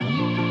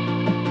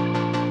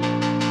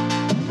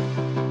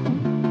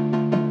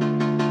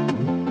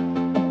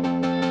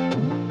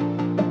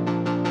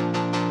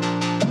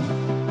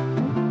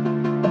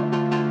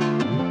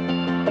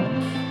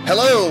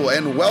Hello,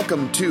 and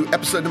welcome to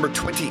episode number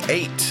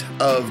 28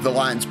 of the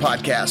Lines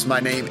Podcast. My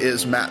name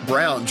is Matt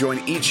Brown,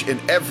 joined each and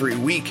every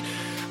week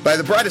by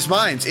the brightest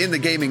minds in the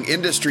gaming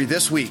industry.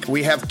 This week,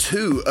 we have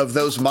two of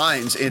those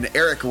minds in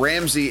Eric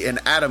Ramsey and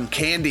Adam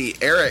Candy.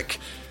 Eric,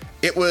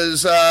 it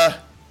was,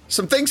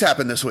 some things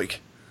happened this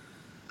week.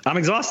 I'm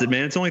exhausted,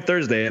 man. It's only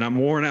Thursday, and I'm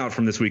worn out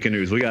from this week of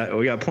news. We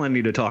got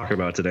plenty to talk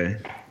about today.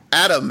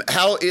 Adam,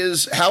 how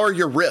are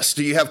your wrists?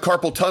 Do you have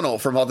carpal tunnel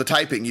from all the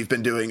typing you've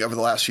been doing over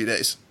the last few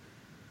days?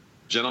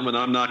 Gentlemen,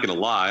 I'm not going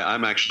to lie.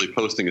 I'm actually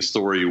posting a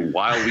story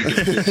while we can.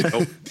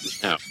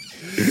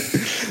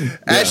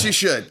 As you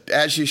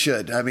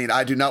should. I mean,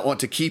 I do not want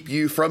to keep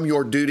you from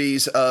your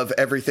duties of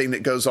everything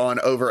that goes on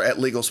over at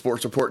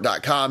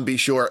LegalSportsReport.com. Be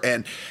sure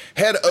and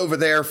head over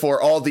there for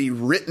all the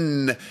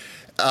written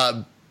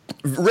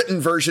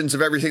versions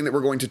of everything that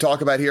we're going to talk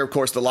about here. Of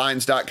course,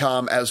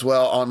 thelines.com as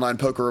well,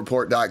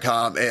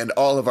 onlinepokerreport.com, and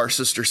all of our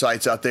sister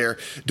sites out there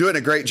doing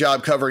a great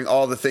job covering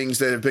all the things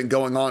that have been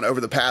going on over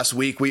the past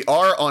week. We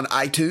are on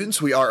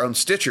iTunes. We are on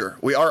Stitcher.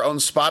 We are on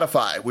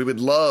Spotify. We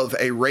would love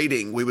a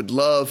rating. We would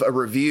love a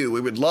review.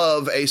 We would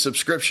love a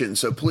subscription.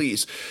 So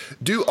please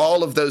do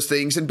all of those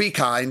things and be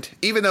kind.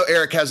 Even though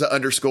Eric has an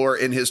underscore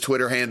in his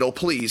Twitter handle,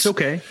 please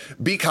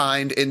be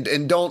kind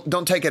and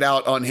don't take it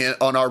out on him,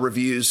 on our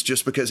reviews,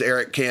 just because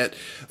Eric can't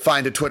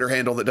find a Twitter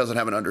handle that doesn't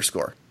have an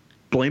underscore.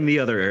 Blame the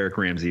other Eric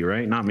Ramsey,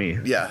 right? Not me.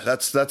 Yeah,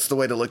 that's the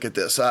way to look at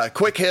this.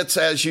 Quick hits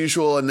as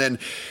usual, and then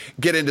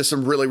get into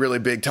some really, really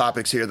big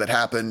topics here that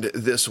happened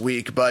this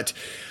week. But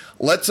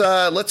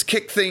let's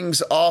kick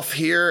things off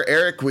here,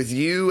 Eric, with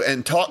you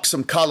and talk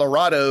some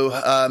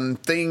Colorado.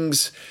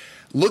 Things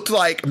looked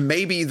like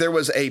maybe there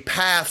was a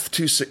path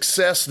to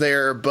success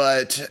there,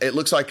 but it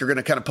looks like you're going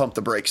to kind of pump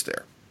the brakes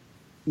there.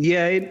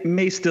 Yeah, it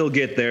may still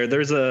get there.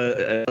 There's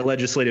a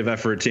legislative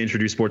effort to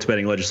introduce sports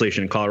betting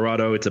legislation in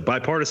Colorado. It's a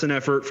bipartisan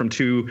effort from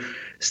two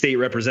state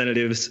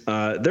representatives.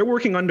 They're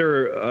working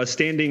under a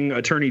standing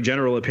attorney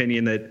general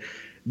opinion that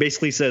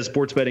basically says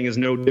sports betting is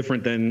no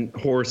different than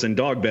horse and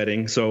dog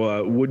betting,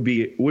 so would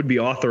be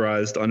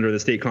authorized under the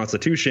state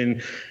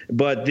constitution.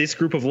 But this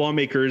group of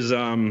lawmakers,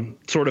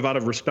 sort of out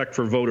of respect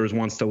for voters,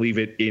 wants to leave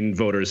it in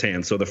voters'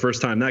 hands. So the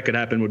first time that could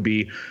happen would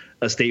be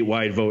a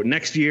statewide vote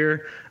next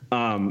year.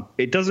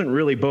 It doesn't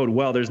really bode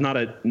well. There's not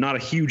a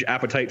huge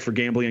appetite for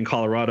gambling in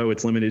Colorado.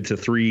 It's limited to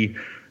 3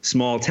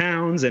 small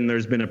towns, and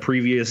there's been a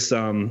previous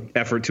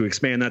effort to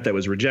expand that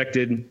was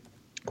rejected.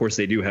 Of course,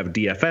 they do have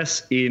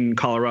DFS in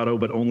Colorado,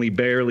 but only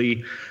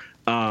barely.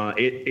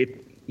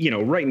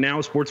 Right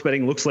now, sports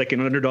betting looks like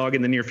an underdog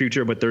in the near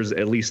future, but there's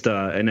at least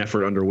an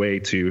effort underway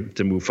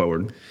to move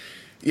forward.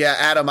 Yeah,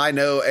 Adam, I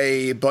know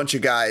a bunch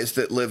of guys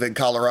that live in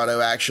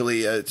Colorado.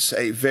 Actually, it's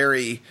a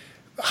very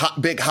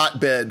big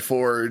hotbed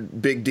for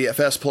big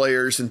DFS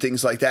players and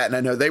things like that. And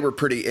I know they were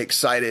pretty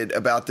excited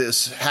about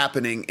this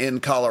happening in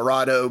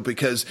Colorado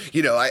because,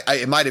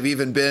 it might have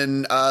even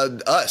been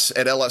us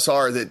at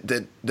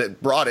LSR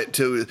that brought it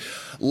to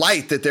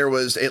light that there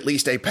was at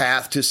least a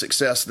path to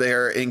success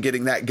there in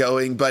getting that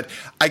going. But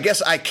I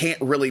guess I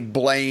can't really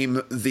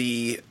blame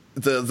the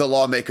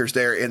lawmakers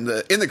there in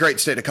the great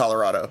state of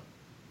Colorado.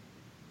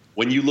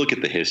 When you look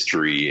at the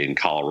history in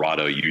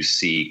Colorado, you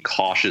see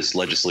cautious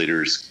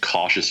legislators,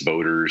 cautious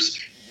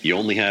voters. You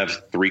only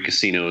have 3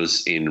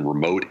 casinos in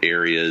remote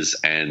areas,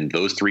 and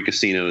those 3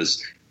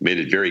 casinos made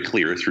it very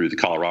clear through the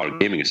Colorado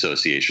Gaming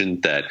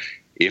Association that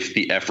if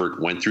the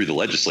effort went through the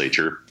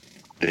legislature,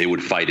 they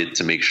would fight it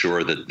to make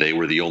sure that they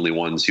were the only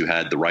ones who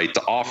had the right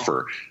to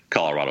offer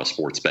Colorado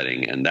sports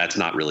betting. And that's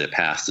not really a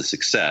path to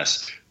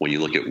success when you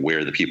look at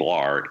where the people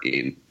are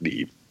in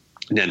the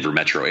Denver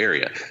metro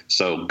area.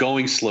 So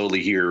going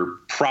slowly here,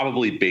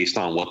 probably based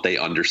on what they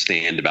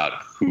understand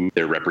about who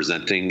they're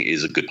representing,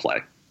 is a good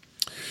play.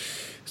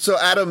 So,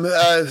 Adam,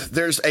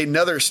 there's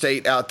another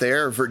state out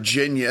there,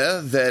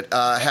 Virginia, that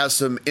has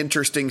some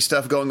interesting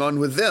stuff going on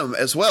with them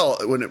as well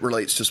when it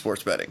relates to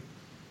sports betting.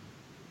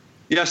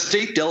 Yeah,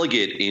 state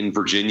delegate in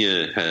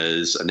Virginia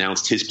has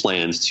announced his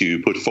plans to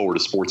put forward a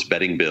sports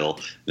betting bill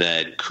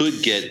that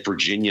could get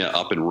Virginia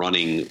up and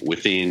running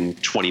within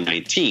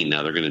 2019.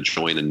 Now, they're going to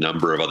join a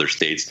number of other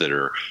states that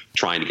are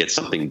trying to get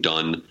something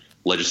done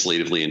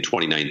legislatively in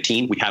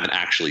 2019. We haven't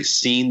actually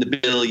seen the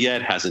bill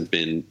yet, hasn't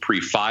been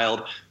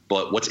pre-filed.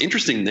 But what's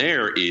interesting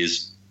there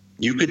is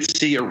you could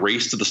see a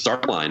race to the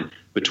start line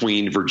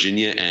between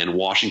Virginia and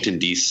Washington,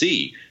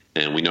 D.C.,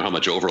 and we know how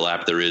much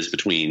overlap there is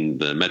between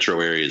the metro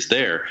areas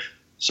there.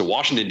 So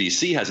Washington,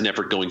 D.C. has an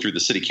effort going through the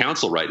city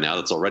council right now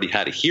that's already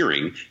had a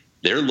hearing.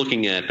 They're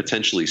looking at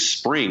potentially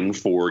spring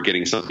for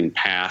getting something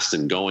passed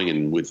and going,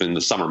 and within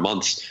the summer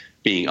months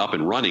being up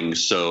and running.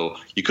 So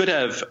you could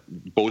have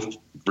both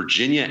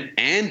Virginia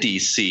and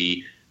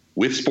D.C.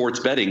 with sports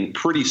betting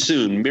pretty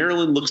soon.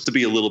 Maryland looks to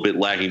be a little bit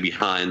lagging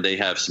behind. They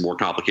have some more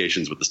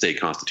complications with the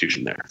state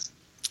constitution there.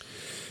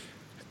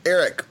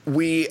 Eric,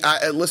 we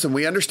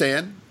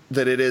understand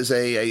that it is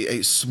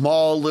a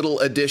small little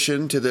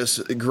addition to this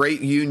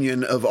great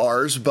union of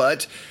ours,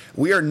 but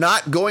we are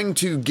not going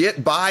to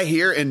get by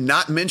here and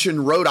not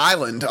mention Rhode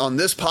Island on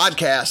this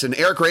podcast. And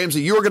Eric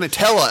Ramsey, you are going to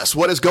tell us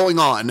what is going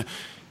on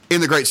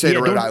in the great state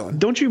of Rhode Island.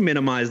 Don't you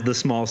minimize the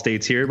small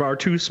states here. Our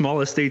two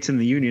smallest states in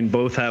the union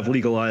both have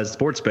legalized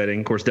sports betting.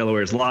 Of course,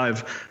 Delaware is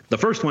live. The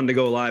first one to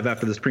go live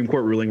after the Supreme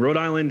Court ruling. Rhode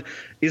Island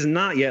is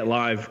not yet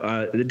live.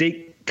 The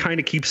date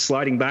kind of keeps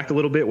sliding back a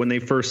little bit. When they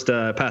first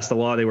passed the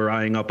law, they were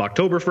eyeing up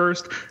October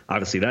 1st.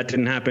 Obviously, that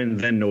didn't happen.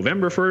 Then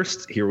November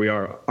 1st. Here we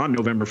are on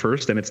November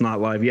 1st, and it's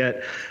not live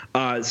yet.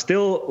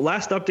 Still,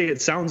 last update,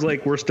 it sounds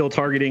like we're still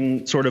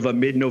targeting sort of a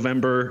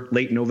mid-November,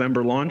 late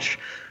November launch.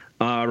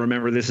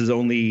 Remember, this is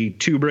only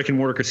 2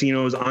 brick-and-mortar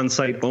casinos on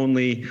site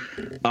only,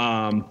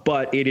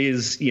 but it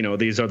is,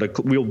 these are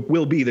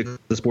will be the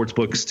sports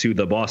books to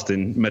the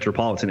Boston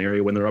metropolitan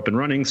area when they're up and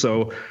running.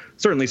 So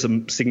certainly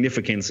some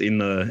significance in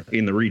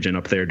the region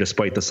up there,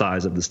 despite the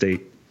size of the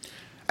state.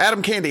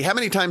 Adam Candy, how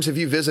many times have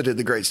you visited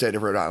the great state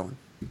of Rhode Island?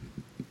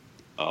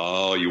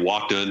 Oh, you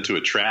walked into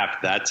a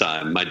trap that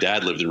time. My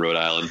dad lived in Rhode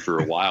Island for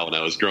a while when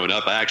I was growing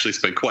up. I actually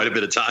spent quite a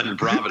bit of time in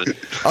Providence.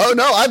 Oh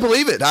no, I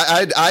believe it.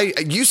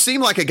 You seem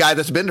like a guy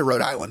that's been to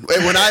Rhode Island.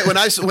 When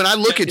I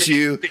look at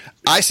you,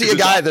 I see a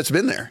guy that's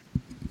been there.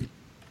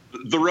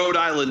 The Rhode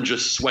Island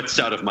just sweats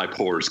out of my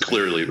pores,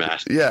 clearly,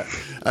 Matt. Yeah.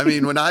 I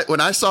mean, when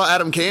I saw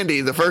Adam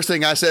Candy, the first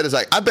thing I said is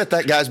I bet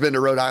that guy's been to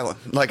Rhode Island.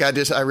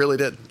 I really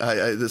did.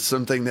 It's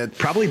something that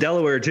probably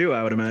Delaware too,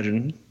 I would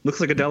imagine. Looks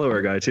like a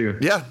Delaware guy too.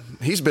 Yeah,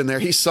 he's been there.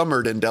 He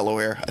summered in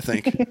Delaware, I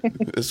think.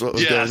 Is what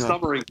was going on.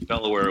 Summering in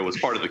Delaware was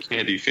part of the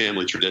Candy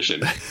family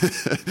tradition.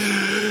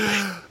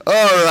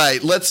 All right,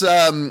 let's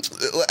Adam,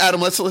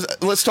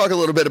 let's talk a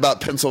little bit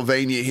about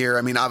Pennsylvania here.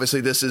 I mean,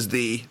 obviously this is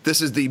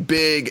the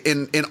big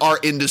in our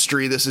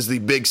industry. This is the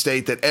big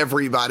state that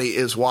everybody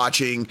is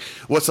watching.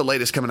 What's the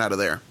latest coming out of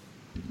there?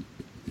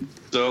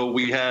 So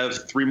we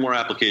have 3 more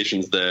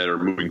applications that are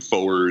moving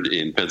forward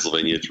in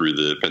Pennsylvania through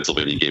the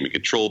Pennsylvania Gaming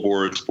Control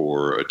Board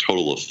for a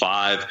total of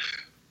 5.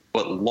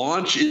 But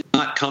launch is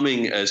not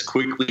coming as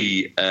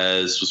quickly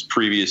as was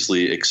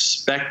previously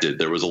expected.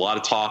 There was a lot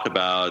of talk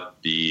about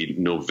the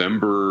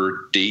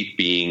November date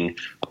being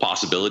a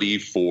possibility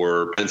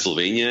for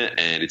Pennsylvania,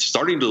 and it's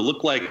starting to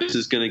look like this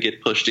is going to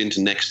get pushed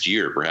into next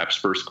year, perhaps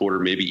first quarter,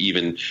 maybe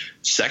even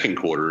second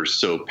quarter.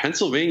 So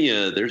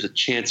Pennsylvania, there's a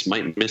chance,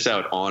 might miss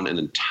out on an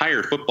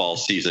entire football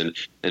season.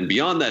 And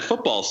beyond that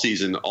football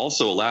season,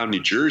 also allow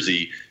New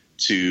Jersey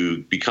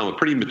to become a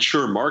pretty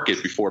mature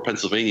market before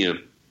Pennsylvania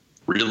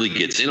really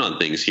gets in on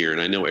things here.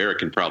 And I know Eric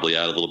can probably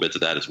add a little bit to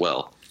that as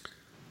well.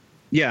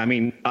 Yeah, I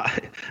mean,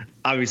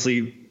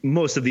 obviously,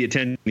 most of the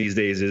attention these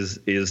days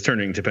is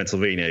turning to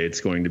Pennsylvania.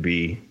 It's going to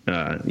be,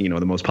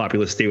 the most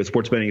populous state with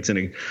sports betting. It's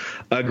in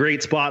a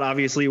great spot,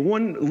 obviously.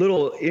 One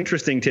little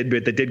interesting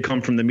tidbit that did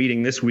come from the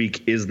meeting this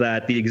week is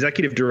that the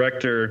executive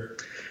director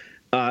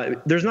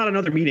there's not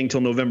another meeting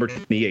till November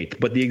 28th,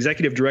 but the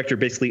executive director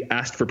basically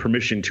asked for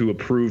permission to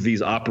approve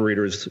these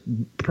operators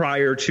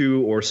prior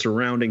to or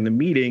surrounding the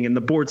meeting, and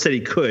the board said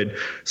he could.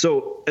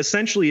 So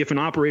essentially, if an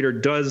operator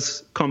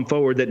does come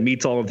forward that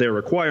meets all of their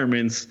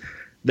requirements,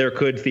 there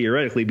could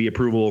theoretically be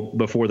approval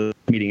before the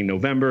meeting in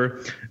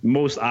November.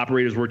 Most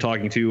operators we're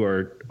talking to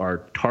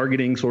are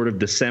targeting sort of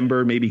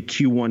December, maybe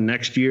Q1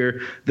 next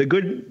year.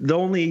 The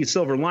only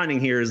silver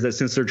lining here is that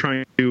since they're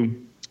trying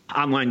to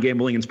online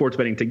gambling and sports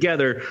betting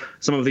together,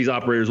 some of these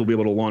operators will be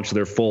able to launch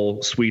their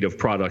full suite of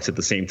products at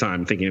the same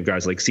time. Thinking of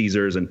guys like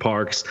Caesars and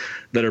Parks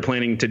that are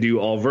planning to do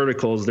all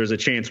verticals, there's a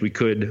chance we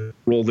could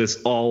roll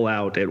this all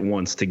out at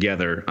once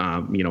together,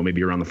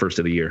 maybe around the first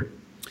of the year.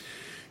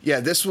 Yeah,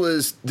 this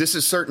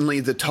is certainly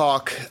the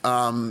talk,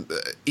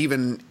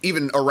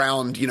 even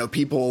around,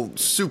 people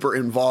super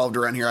involved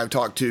around here. I've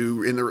talked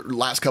to in the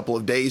last couple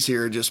of days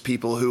here, just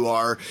people who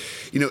are,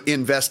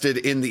 invested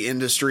in the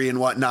industry and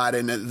whatnot.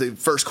 And the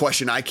first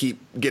question I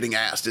keep getting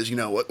asked is,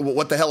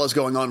 what the hell is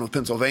going on with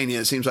Pennsylvania?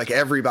 It seems like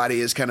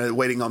everybody is kind of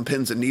waiting on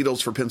pins and needles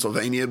for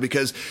Pennsylvania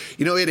because,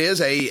 it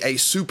is a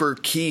super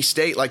key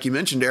state, like you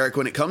mentioned, Eric,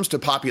 when it comes to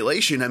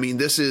population. I mean,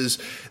 this is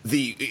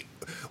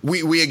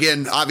we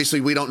again,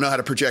 obviously we don't know how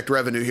to project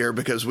revenue here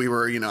because we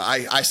were,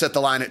 I set the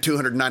line at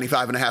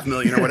 295.5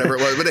 million or whatever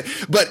it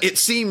was, but it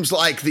seems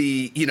like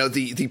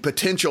the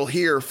potential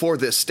here for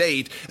this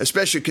state,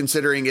 especially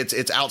considering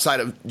it's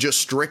outside of just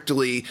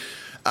strictly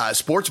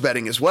sports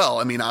betting as well.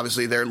 I mean,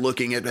 obviously they're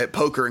looking at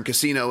poker and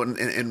casino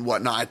and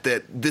whatnot,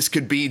 that this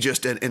could be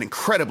just an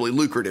incredibly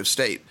lucrative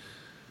state.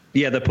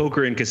 Yeah, the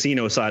poker and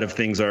casino side of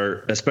things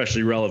are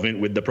especially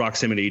relevant with the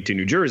proximity to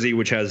New Jersey,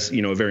 which has,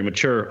 a very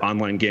mature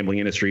online gambling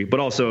industry.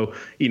 But also,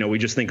 we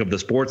just think of the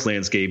sports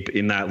landscape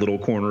in that little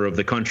corner of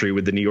the country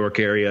with the New York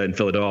area and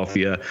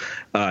Philadelphia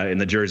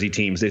and the Jersey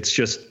teams. It's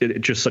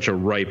just such a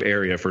ripe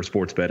area for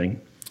sports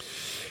betting.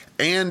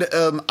 And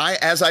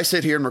as I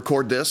sit here and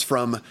record this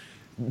from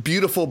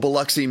beautiful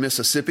Biloxi,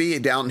 Mississippi,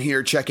 down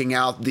here checking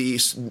out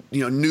these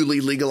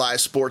newly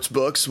legalized sports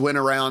books, went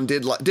around,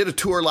 did a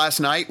tour last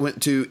night,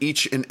 went to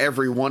each and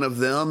every one of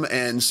them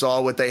and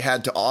saw what they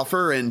had to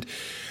offer, and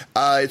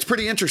it's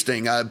pretty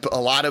interesting. A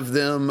lot of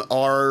them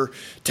are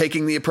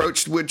taking the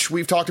approach which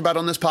we've talked about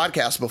on this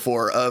podcast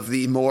before, of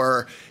the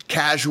more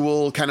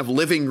casual kind of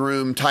living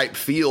room type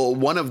feel.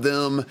 One of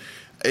them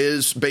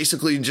is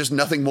basically just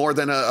nothing more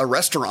than a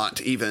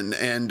restaurant even.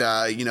 And,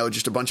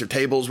 just a bunch of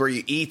tables where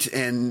you eat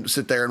and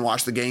sit there and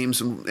watch the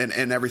games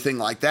and everything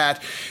like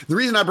that. The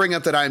reason I bring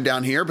up that I am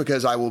down here,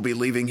 because I will be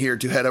leaving here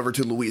to head over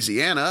to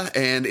Louisiana.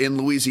 And in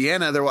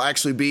Louisiana, there will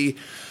actually be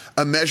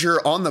a measure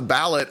on the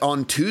ballot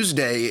on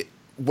Tuesday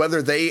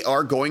whether they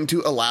are going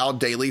to allow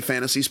daily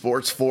fantasy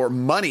sports for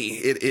money.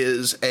 It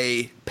is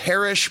a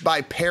parish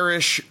by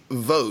parish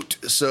vote.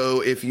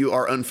 So if you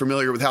are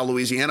unfamiliar with how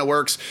Louisiana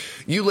works,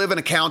 you live in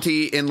a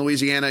county in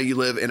Louisiana, you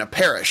live in a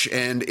parish,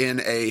 and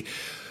in a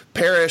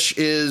parish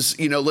is,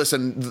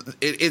 listen,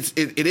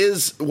 it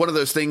is one of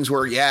those things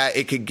where,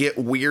 it could get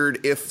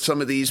weird if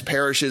some of these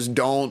parishes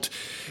don't,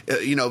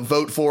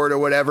 vote for it or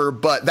whatever.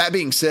 But that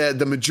being said,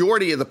 the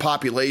majority of the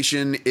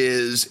population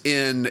is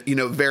in,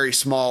 very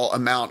small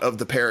amount of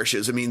the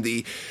parishes. I mean,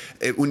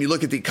 when you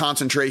look at the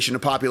concentration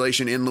of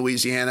population in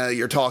Louisiana,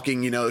 you're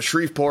talking,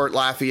 Shreveport,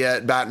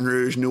 Lafayette, Baton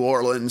Rouge, New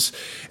Orleans,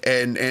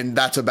 and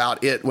that's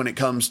about it when it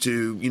comes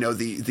to,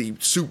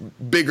 the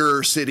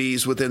bigger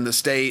cities within the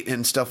state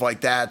and stuff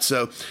like that.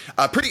 So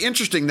pretty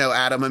interesting, though,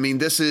 Adam. I mean,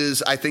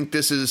 I think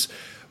this is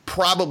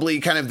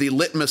probably kind of the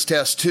litmus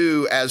test,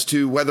 too, as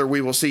to whether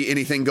we will see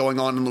anything going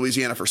on in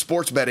Louisiana for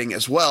sports betting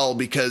as well,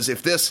 because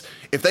if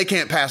they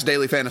can't pass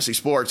daily fantasy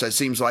sports, it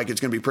seems like it's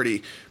going to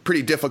be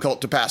pretty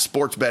difficult to pass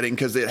sports betting,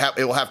 because it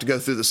will have to go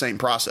through the same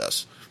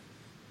process.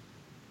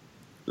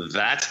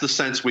 That's the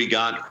sense we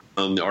got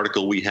from the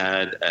article we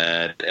had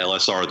at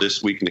LSR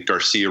this week. Nick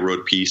Garcia wrote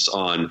a piece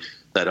on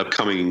that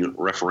upcoming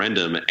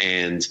referendum.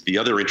 And the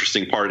other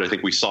interesting part I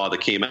think we saw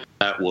that came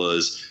out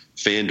was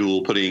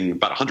FanDuel putting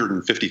about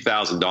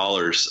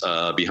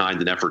 $150,000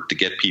 behind an effort to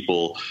get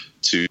people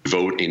to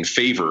vote in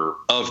favor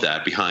of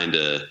that, behind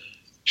a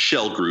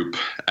shell group,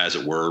 as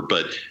it were.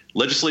 But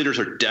legislators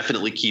are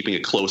definitely keeping a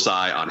close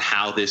eye on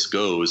how this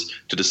goes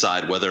to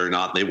decide whether or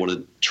not they want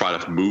to try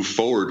to move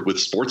forward with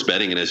sports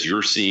betting. And as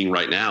you're seeing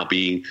right now,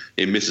 being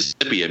in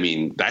Mississippi, I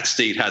mean, that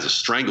state has a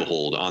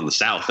stranglehold on the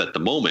South at the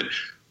moment.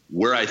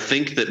 Where I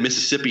think that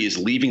Mississippi is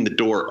leaving the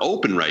door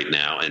open right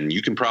now, and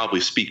you can probably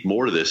speak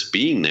more to this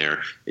being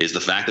there, is the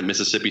fact that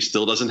Mississippi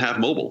still doesn't have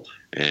mobile.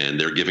 And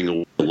they're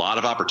giving a lot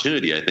of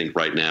opportunity, I think,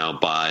 right now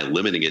by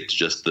limiting it to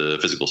just the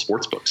physical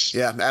sports books.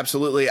 Yeah,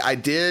 absolutely. I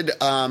did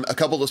a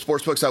couple of the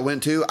sports books I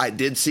went to. I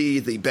did see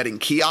the betting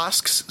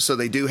kiosks. So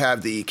they do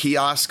have the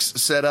kiosks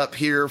set up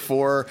here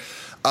for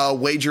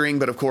wagering,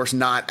 but of course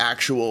not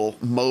actual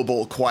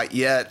mobile quite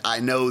yet. I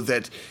know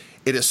that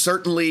it is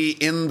certainly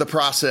in the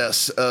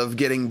process of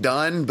getting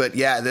done, but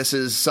this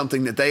is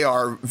something that they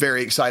are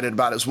very excited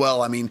about as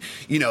well. I mean,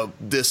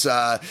 this,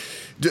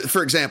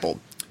 for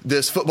example,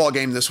 this football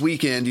game this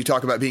weekend, you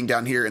talk about being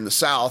down here in the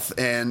South,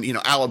 and,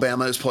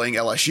 Alabama is playing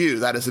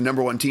LSU. That is the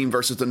number 1 team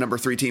versus the number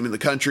 3 team in the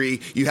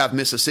country. You have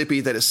Mississippi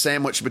that is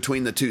sandwiched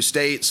between the two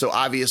states. So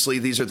obviously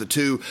these are the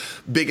two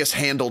biggest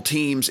handled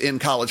teams in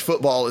college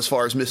football as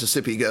far as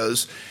Mississippi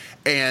goes.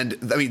 And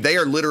I mean, they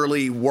are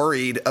literally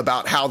worried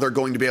about how they're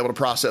going to be able to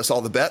process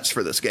all the bets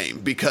for this game,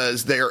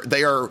 because they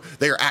are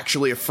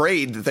actually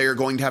afraid that they are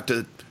going to have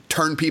to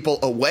turn people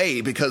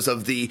away because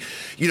of the,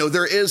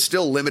 there is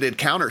still limited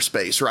counter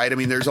space, right? I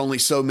mean, there's only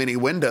so many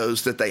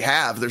windows that they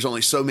have. There's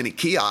only so many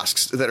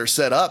kiosks that are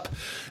set up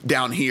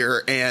down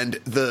here, and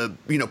the,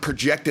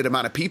 projected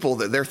amount of people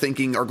that they're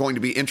thinking are going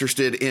to be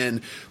interested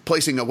in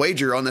placing a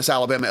wager on this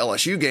Alabama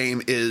LSU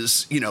game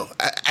is,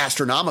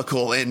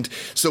 astronomical. And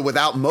so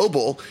without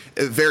mobile,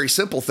 a very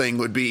simple thing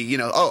would be,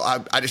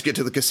 I just get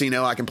to the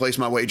casino, I can place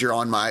my wager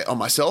on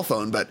my cell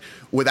phone. But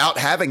without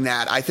having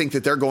that, I think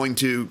that they're going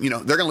to,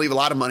 they're going to leave a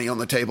lot of money on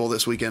the table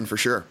this weekend for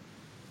sure.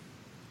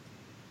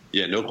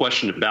 Yeah, no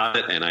question about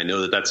it. And I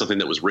know that that's something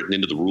that was written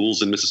into the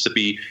rules in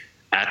Mississippi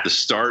at the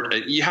start.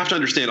 You have to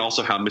understand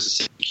also how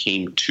Mississippi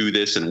came to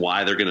this and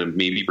why they're going to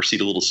maybe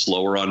proceed a little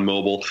slower on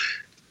mobile.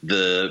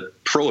 The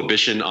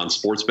prohibition on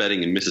sports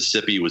betting in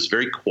Mississippi was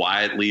very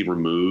quietly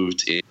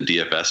removed in the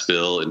DFS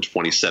bill in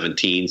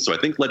 2017. So I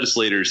think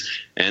legislators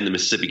and the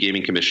Mississippi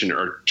Gaming Commission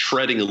are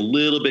treading a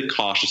little bit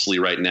cautiously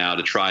right now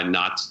to try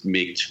not to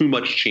make too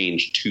much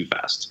change too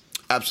fast.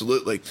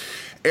 Absolutely.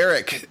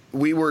 Eric,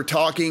 we were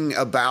talking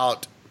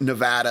about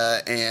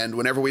Nevada, and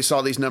whenever we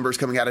saw these numbers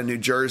coming out of New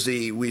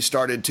Jersey, we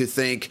started to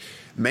think,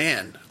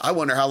 man, I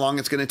wonder how long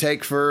it's going to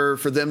take for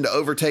them to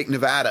overtake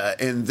Nevada.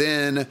 And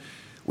then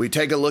we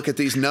take a look at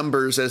these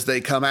numbers as they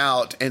come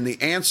out, and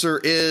the answer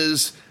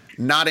is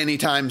not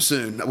anytime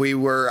soon.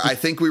 I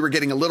think we were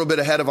getting a little bit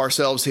ahead of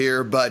ourselves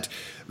here, but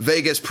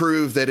Vegas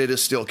proved that it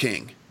is still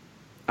king.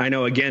 I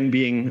know, again,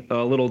 being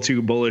a little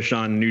too bullish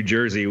on New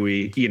Jersey,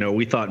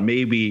 we thought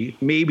maybe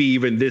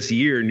even this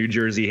year New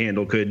Jersey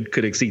handle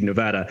could exceed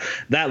Nevada.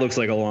 That looks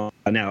like a long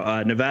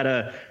now.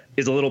 Nevada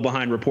is a little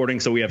behind reporting,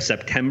 so we have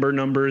September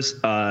numbers.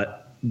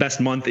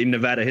 best month in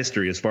Nevada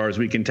history, as far as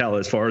we can tell,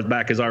 as far as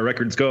back as our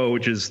records go,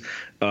 which is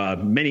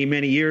many,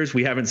 many years.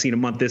 We haven't seen a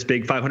month this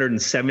big.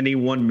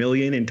 571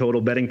 million in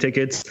total betting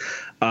tickets,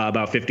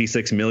 about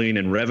 56 million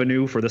in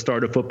revenue for the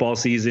start of football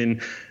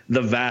season.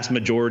 The vast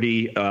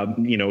majority,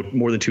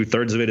 more than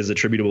 2/3 of it is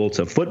attributable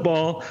to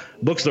football.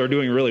 Books are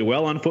doing really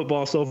well on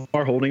football so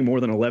far, holding more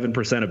than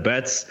 11% of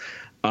bets.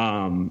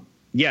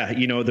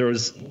 There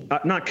was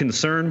not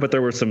concern, but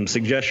there were some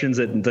suggestions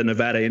that the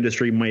Nevada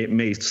industry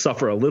may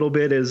suffer a little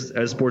bit as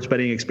sports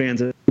betting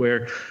expands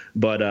everywhere.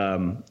 But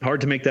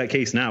hard to make that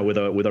case now with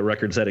a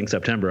record-setting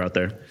September out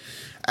there.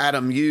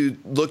 Adam, you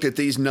looked at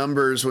these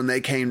numbers when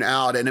they came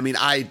out, and I mean,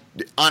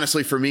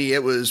 honestly, for me,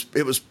 it was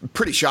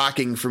pretty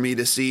shocking for me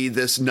to see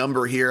this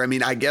number here. I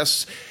mean, I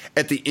guess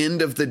at the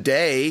end of the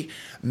day,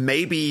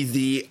 maybe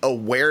the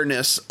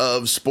awareness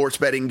of sports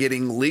betting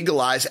getting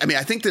legalized. I mean,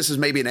 I think this is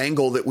maybe an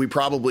angle that we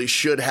probably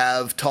should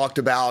have talked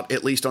about,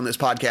 at least on this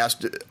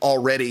podcast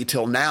already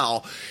till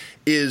now,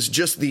 is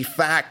just the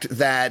fact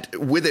that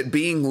with it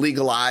being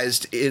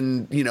legalized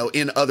in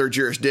other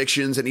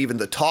jurisdictions, and even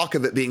the talk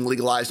of it being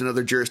legalized in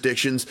other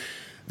jurisdictions,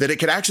 that it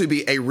could actually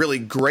be a really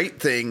great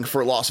thing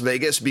for Las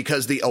Vegas,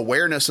 because the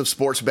awareness of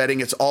sports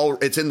betting,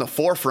 it's in the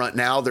forefront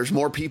now. There's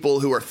more people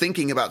who are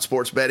thinking about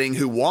sports betting,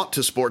 who want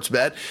to sports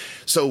bet.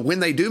 So when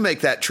they do make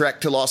that trek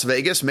to Las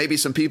Vegas, maybe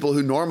some people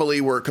who normally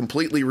were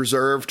completely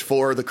reserved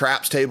for the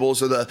craps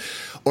tables or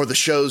the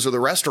shows or the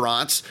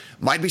restaurants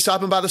might be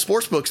stopping by the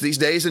sports books these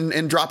days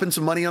and dropping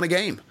some money on a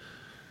game.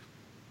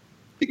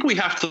 I think we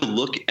have to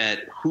look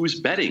at who's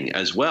betting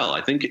as well.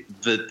 I think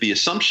that the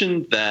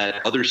assumption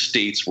that other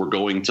states were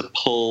going to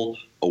pull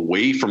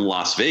away from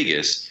Las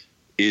Vegas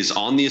is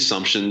on the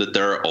assumption that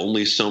there are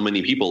only so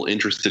many people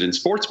interested in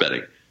sports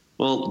betting.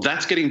 Well,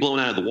 that's getting blown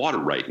out of the water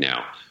right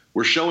now.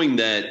 We're showing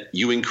that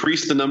you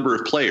increase the number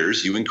of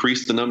players, you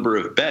increase the number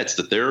of bets,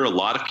 that there are a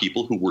lot of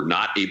people who were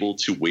not able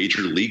to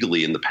wager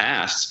legally in the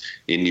past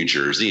in New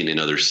Jersey and in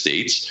other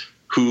states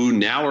who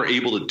now are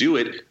able to do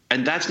it.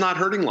 And that's not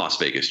hurting Las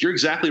Vegas. You're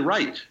exactly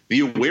right. The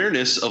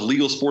awareness of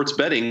legal sports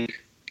betting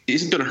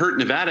isn't going to hurt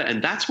Nevada.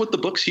 And that's what the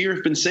books here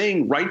have been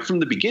saying right from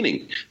the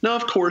beginning. Now,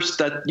 of course,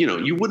 that,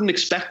 you wouldn't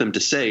expect them to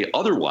say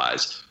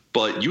otherwise.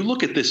 But you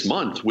look at this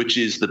month, which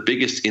is the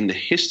biggest in the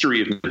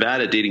history of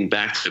Nevada, dating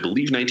back to, I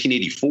believe,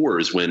 1984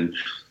 is when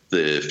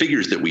the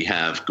figures that we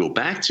have go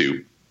back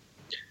to.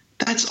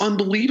 That's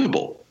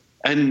unbelievable.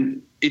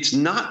 And it's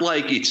not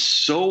like it's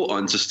so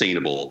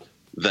unsustainable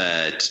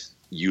that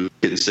you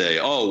can say,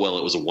 oh, well,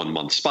 it was a 1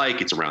 month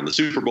spike. It's around the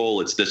Super Bowl.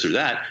 It's this or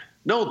that.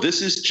 No,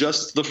 this is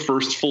just the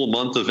first full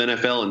month of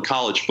NFL and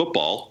college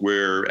football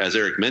where, as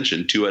Eric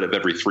mentioned, 2 out of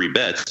every 3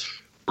 bets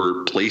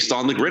were placed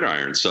on the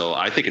gridiron. So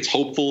I think it's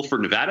hopeful for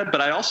Nevada,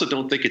 but I also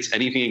don't think it's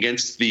anything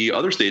against the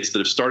other states that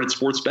have started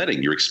sports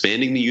betting. You're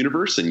expanding the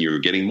universe and you're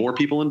getting more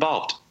people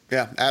involved.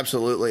 Yeah,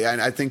 absolutely.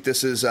 And I think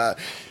this is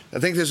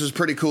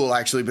pretty cool,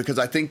 actually, because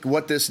I think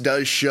what this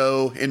does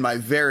show in my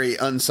very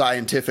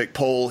unscientific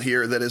poll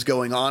here that is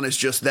going on is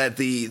just that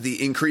the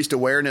increased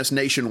awareness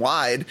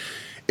nationwide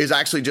is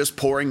actually just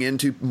pouring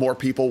into more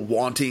people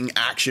wanting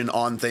action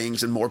on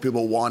things and more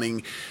people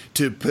wanting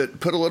to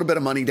put a little bit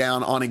of money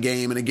down on a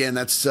game. And again,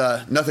 that's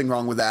nothing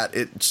wrong with that.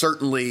 It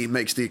certainly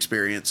makes the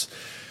experience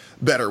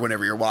better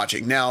whenever you're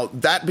watching. Now,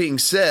 that being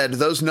said,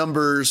 those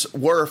numbers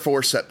were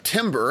for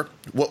September.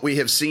 What we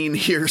have seen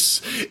here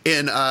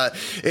in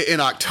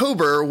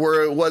October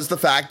was the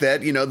fact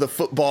that, the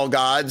football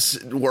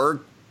gods were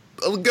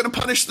going to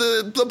punish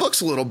the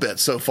books a little bit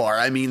so far.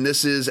 I mean,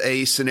 this is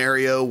a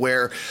scenario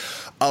where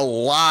a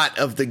lot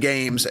of the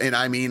games, and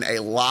I mean a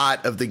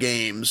lot of the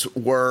games,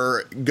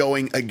 were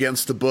going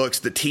against the books,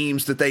 the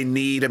teams that they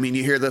need. I mean,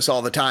 you hear this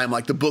all the time,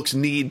 like the books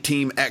need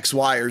team X,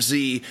 Y, or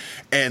Z,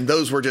 and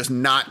those were just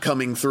not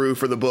coming through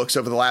for the books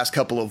over the last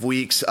couple of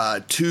weeks.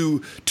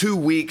 Two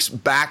weeks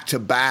back to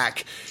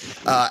back,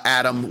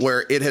 Adam,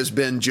 where it has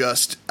been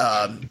just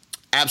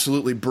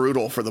absolutely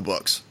brutal for the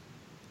books.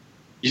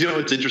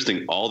 It's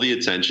interesting. All the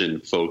attention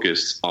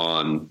focused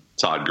on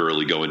Todd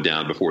Gurley going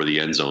down before the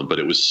end zone, but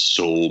it was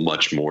so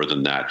much more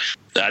than that.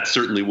 That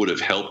certainly would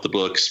have helped the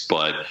books,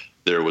 but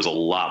there was a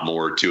lot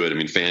more to it. I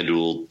mean,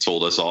 FanDuel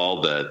told us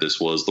all that this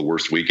was the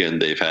worst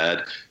weekend they've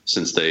had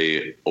since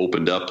they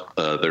opened up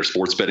their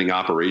sports betting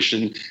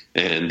operation.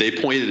 And they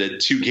pointed at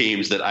 2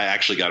 games that I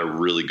actually got a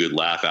really good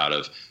laugh out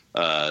of.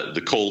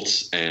 The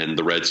Colts and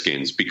the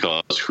Redskins,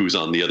 because who's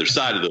on the other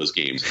side of those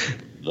games?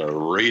 The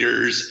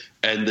Raiders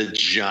and the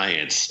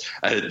Giants.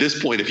 And at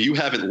this point, if you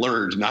haven't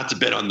learned not to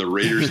bet on the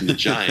Raiders and the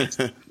Giants,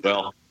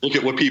 well, look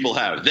at what people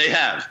have.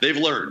 They've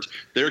learned.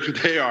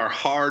 They are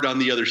hard on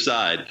the other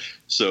side.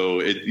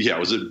 So it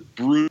was a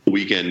brutal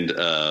weekend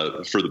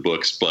for the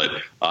books, but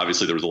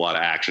obviously there was a lot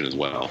of action as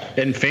well.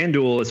 And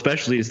FanDuel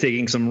especially is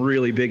taking some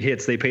really big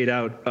hits. They paid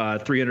out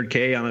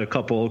 $300K on a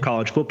couple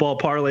college football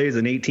parlays,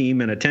 an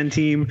 8-team and a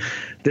 10-team.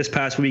 This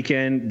past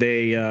weekend,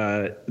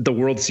 the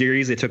World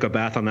Series, they took a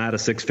bath on that, a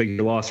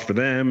 6-figure loss for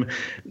them.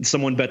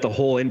 Someone bet the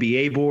whole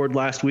NBA board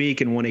last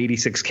week and won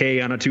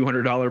 $86K on a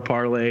 $200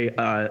 parlay.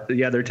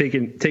 They're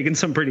taking taking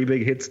some pretty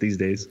big hits these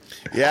days.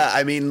 Yeah,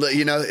 I mean,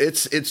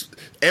 it's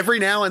every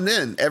now and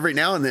then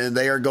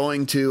they are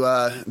going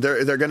to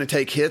they're going to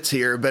take hits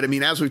here. But I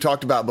mean, as we've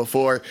talked about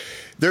before,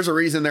 there's a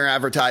reason they're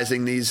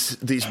advertising these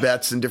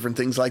bets and different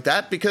things like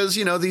that, because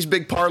these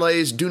big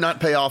parlays do not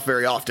pay off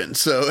very often.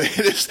 So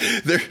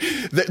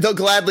they'll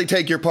gladly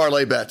take your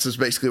parlay bets is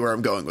basically where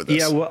I'm going with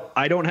this. Yeah, well,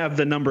 I don't have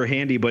the number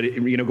handy, but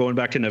going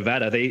back to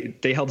Nevada,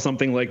 they held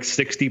something like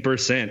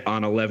 60%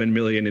 on 11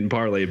 million in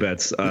parlay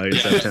bets in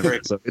September.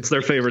 So it's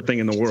their favorite thing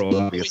in the world,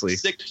 obviously.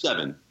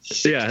 6-7.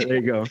 Yeah, there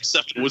you go.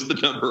 7 was the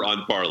number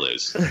on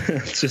parlays.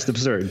 It's just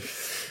absurd.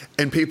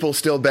 And people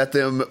still bet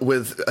them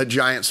with a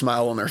giant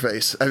smile on their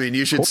face. I mean,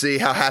 you should see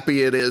how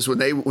happy it is when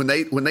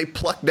they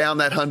pluck down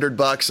that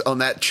 $100 on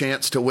that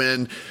chance to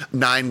win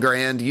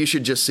 $9,000. You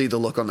should just see the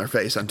look on their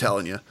face. I'm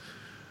telling you.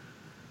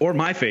 Or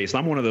my face.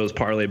 I'm one of those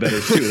parlay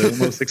bettors too. They're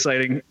the most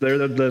exciting. They're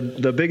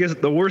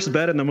the worst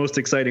bet and the most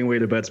exciting way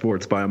to bet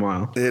sports by a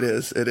mile. It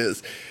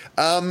is.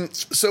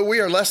 So we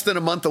are less than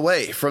a month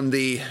away from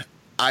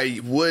I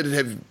would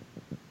have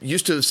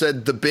used to have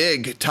said the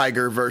big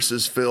Tiger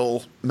versus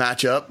Phil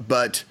matchup,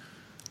 but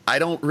I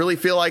don't really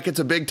feel like it's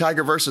a big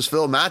Tiger versus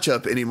Phil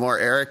matchup anymore,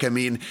 Eric. I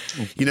mean,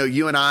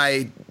 you and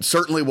I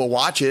certainly will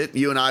watch it.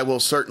 You and I will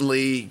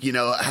certainly,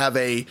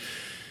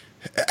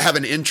 have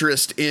an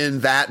interest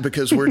in that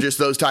because we're just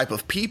those type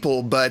of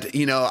people. But,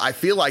 I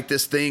feel like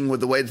this thing with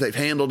the way that they've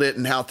handled it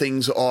and how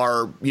things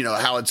are,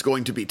 how it's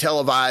going to be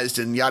televised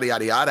and yada,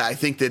 yada, yada, I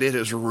think that it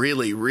has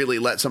really, really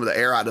let some of the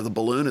air out of the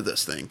balloon of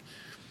this thing.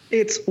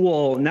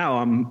 Now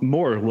I'm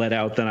more let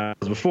out than I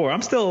was before.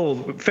 I'm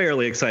still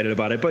fairly excited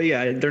about it, but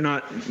yeah,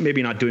 they're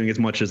maybe not doing as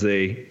much as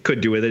they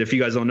could do with it. If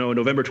you guys don't know,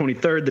 November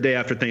 23rd, the day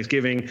after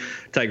Thanksgiving,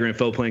 Tiger and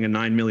Phil playing a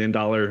 $9 million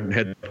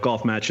head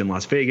golf match in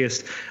Las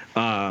Vegas.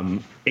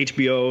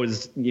 HBO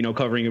is,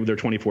 covering it with their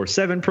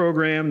 24/7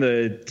 program.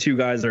 The two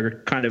guys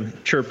are kind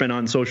of chirping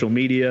on social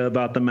media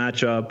about the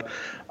matchup.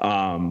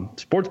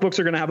 Sports books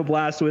are going to have a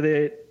blast with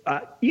it.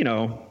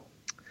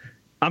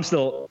 I'm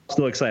still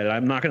excited.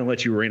 I'm not going to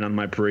let you rain on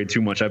my parade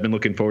too much. I've been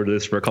looking forward to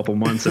this for a couple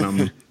months,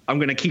 and I'm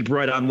going to keep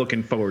right on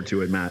looking forward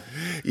to it, Matt.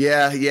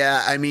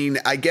 Yeah. I mean,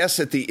 I guess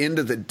at the end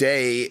of the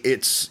day,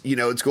 it's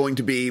going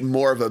to be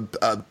more of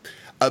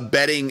a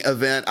betting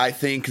event, I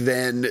think,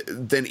 than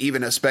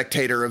even a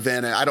spectator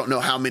event. And I don't know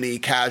how many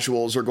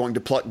casuals are going to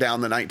pluck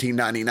down the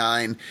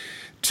 1999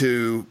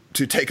 to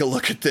take a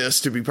look at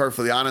this, to be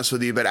perfectly honest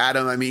with you. But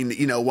Adam, I mean,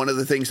 one of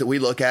the things that we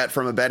look at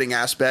from a betting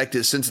aspect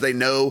is, since they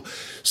know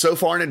so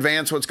far in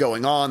advance what's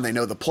going on, they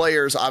know the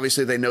players,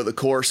 obviously they know the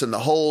course and the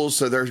holes.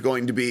 So there's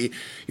going to be,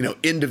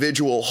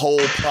 individual hole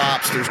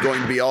props. There's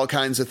going to be all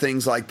kinds of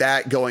things like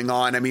that going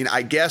on. I mean,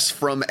 I guess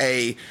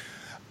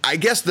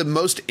the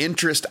most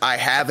interest I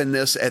have in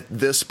this at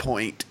this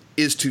point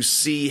is to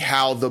see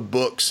how the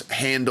books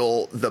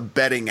handle the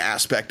betting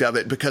aspect of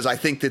it, because I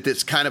think that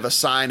it's kind of a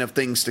sign of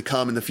things to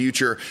come in the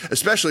future,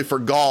 especially for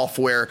golf,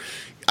 where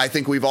I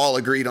think we've all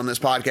agreed on this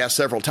podcast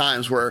several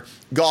times where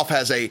golf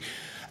has a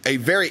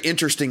very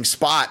interesting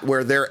spot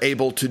where they're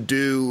able to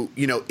do,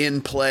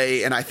 in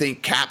play, and I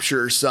think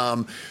capture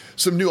some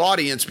new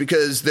audience,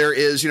 because there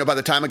is, by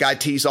the time a guy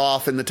tees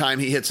off and the time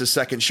he hits his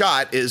second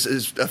shot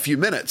is a few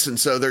minutes. And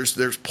so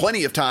there's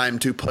plenty of time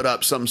to put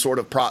up some sort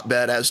of prop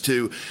bet as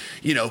to,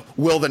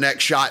 will the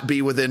next shot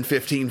be within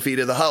 15 feet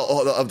of the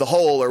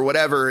hole or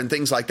whatever, and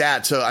things like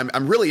that. So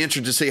I'm really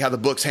interested to see how the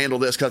books handle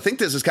this, because I think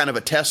this is kind of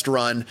a test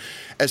run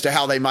as to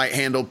how they might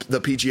handle the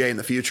PGA in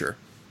the future.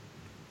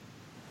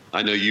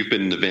 I know you've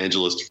been an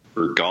evangelist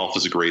for golf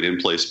as a great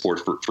in-play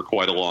sport for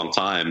quite a long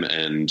time.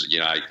 And,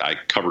 I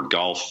covered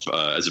golf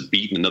as a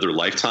beat in another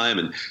lifetime.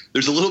 And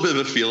there's a little bit of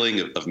a feeling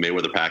of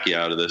Mayweather-Pacquiao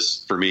out of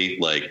this for me.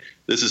 Like,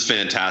 this is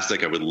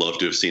fantastic. I would love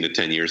to have seen it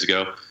 10 years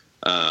ago.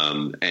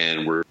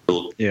 And we're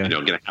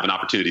going to have an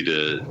opportunity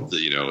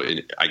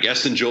to I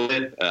guess enjoy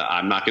it.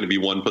 I'm not going to be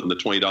one putting the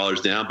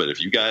 $20 down, but if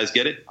you guys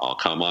get it, I'll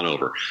come on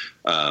over.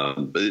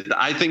 But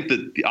I think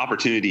that the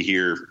opportunity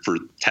here for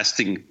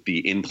testing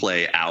the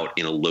in-play out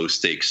in a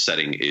low-stakes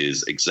setting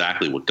is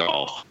exactly what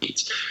golf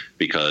needs,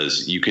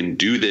 because you can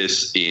do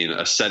this in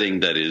a setting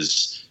that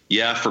is,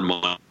 for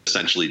money,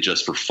 essentially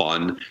just for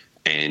fun,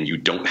 and you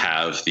don't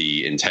have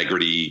the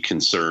integrity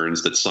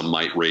concerns that some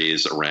might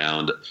raise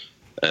around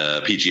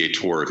a PGA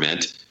Tour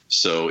event.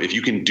 So if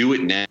you can do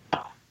it now,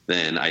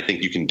 then I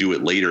think you can do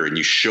it later, and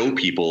you show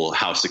people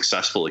how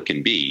successful it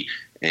can be.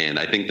 And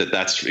I think that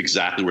that's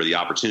exactly where the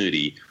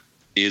opportunity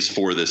is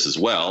for this as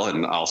well.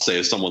 And I'll say,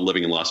 as someone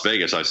living in Las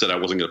Vegas, I said I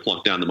wasn't going to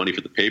plunk down the money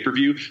for the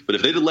pay-per-view, but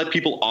if they'd have let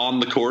people on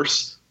the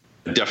course,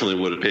 I definitely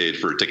would have paid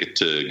for a ticket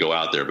to go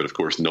out there. But of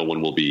course, no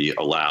one will be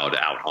allowed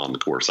out on the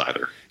course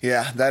either.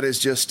 Yeah, that is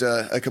just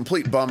a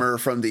complete bummer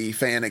from the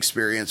fan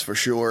experience for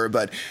sure.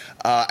 But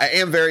I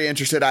am very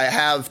interested. I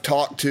have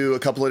talked to a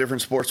couple of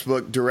different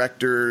sportsbook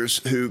directors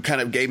who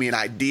kind of gave me an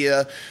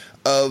idea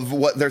of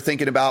what they're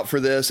thinking about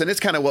for this. And it's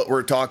kind of what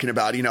we're talking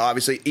about. You know,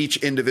 obviously each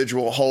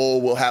individual hole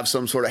will have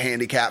some sort of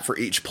handicap for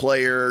each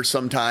player.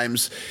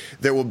 Sometimes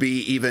there will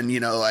be even,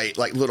 you know,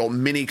 like little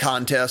mini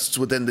contests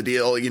within the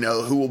deal, you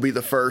know, who will be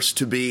the first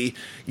to be,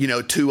 you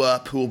know, 2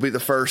 up, who will be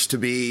the first to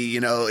be, you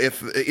know,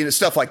 if, you know,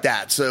 stuff like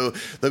that. So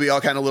there'll be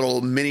all kind of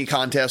little mini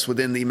contests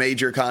within the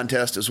major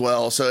contest as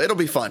well. So it'll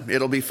be fun.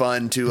 It'll be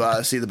fun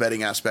to see the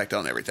betting aspect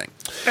on everything.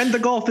 And the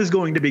golf is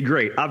going to be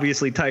great.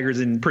 Obviously, Tiger's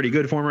in pretty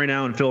good form right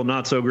now and Phil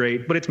not so great.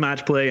 But it's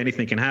match play.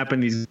 Anything can happen.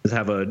 These guys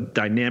have a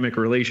dynamic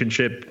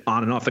relationship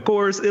on and off the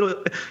course.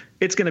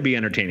 It's going to be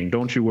entertaining.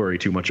 Don't you worry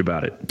too much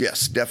about it.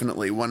 Yes,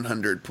 definitely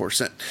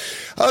 100%.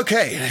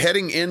 Okay,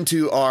 heading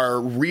into our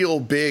real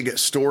big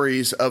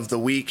stories of the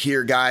week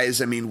here,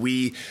 guys. I mean,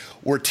 we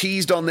were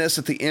teased on this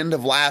at the end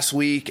of last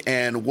week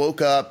and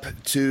woke up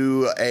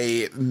to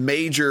a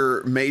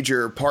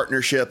major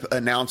partnership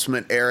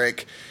announcement,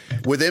 Eric,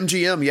 with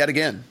MGM yet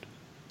again.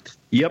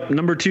 Yep,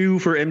 number 2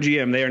 for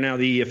MGM. They are now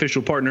the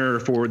official partner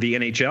for the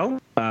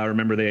NHL.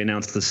 Remember, they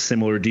announced a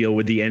similar deal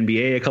with the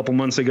NBA a couple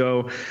months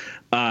ago.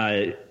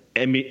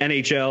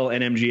 NHL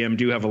and MGM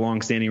do have a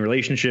long-standing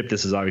relationship.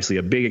 This is obviously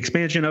a big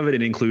expansion of it.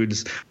 It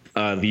includes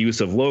the use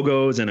of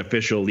logos and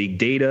official league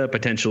data,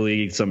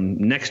 potentially some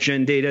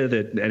next-gen data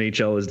that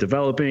NHL is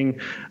developing.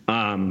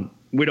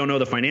 We don't know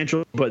the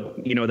financial,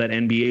 but you know that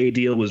NBA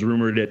deal was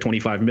rumored at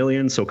 $25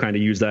 million, so kind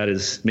of use that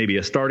as maybe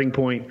a starting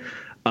point.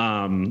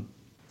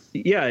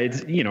 Yeah,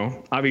 it's, you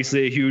know,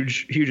 obviously a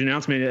huge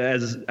announcement.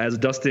 As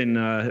Dustin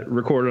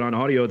recorded on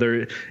audio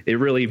there, it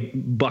really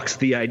bucks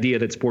the idea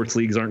that sports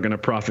leagues aren't going to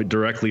profit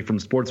directly from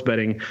sports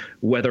betting,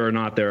 whether or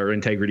not there are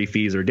integrity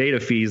fees or data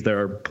fees.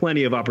 There are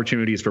plenty of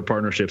opportunities for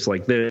partnerships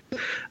like this.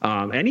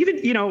 And even,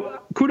 you know,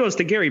 kudos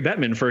to Gary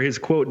Bettman for his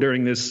quote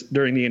during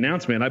the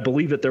announcement. I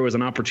believe that there was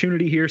an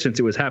opportunity here since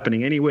it was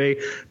happening anyway,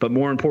 but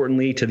more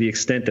importantly, to the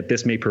extent that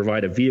this may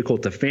provide a vehicle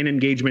to fan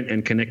engagement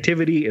and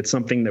connectivity, it's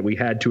something that we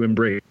had to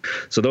embrace.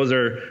 So those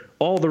are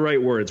all the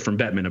right words from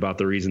Bettman about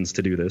the reasons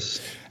to do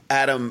this.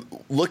 Adam,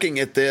 looking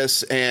at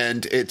this,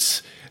 and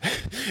it's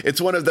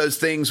one of those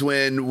things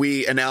when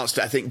we announced,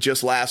 I think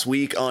just last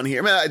week on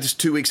here, just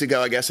 2 weeks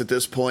ago, I guess at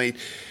this point,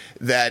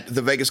 that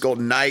the Vegas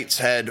Golden Knights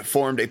had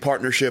formed a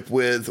partnership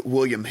with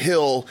William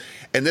Hill.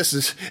 And this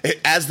is,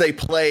 as they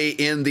play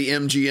in the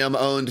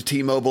MGM-owned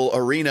T-Mobile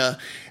Arena,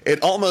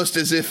 it's almost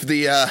as if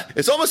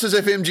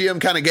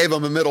MGM kind of gave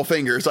them a middle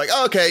finger. It's like,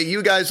 oh, okay,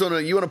 you guys want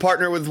to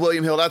partner with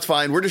William Hill? That's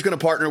fine. We're just going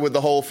to partner with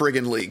the whole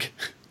friggin' league.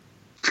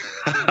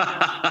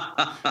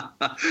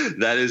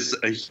 That is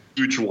a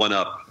huge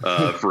one-up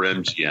for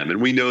MGM.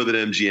 And we know that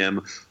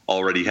MGM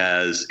already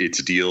has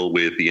its deal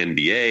with the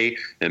NBA.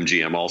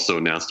 MGM also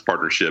announced a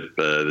partnership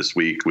this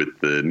week with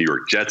the New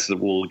York Jets that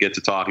we'll get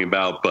to talking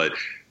about. But,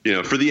 you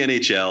know, for the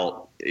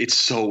NHL, it's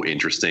so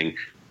interesting.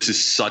 This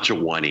is such a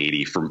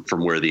 180 from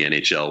where the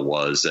NHL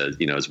was,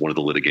 as one of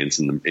the litigants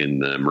in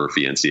the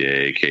Murphy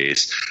NCAA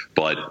case.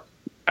 But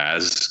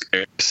as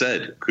Eric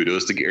said,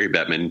 kudos to Gary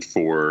Bettman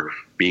for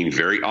being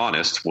very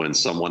honest when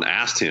someone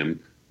asked him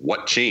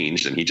what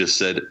changed, and he just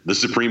said the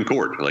Supreme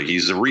Court. Like,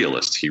 he's a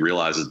realist. He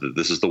realizes that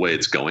this is the way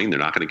it's going. They're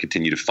not going to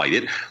continue to fight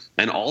it.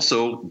 And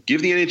also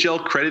give the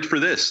NHL credit for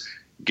this.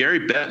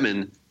 Gary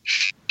Bettman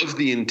shoved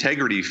the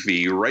integrity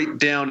fee right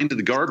down into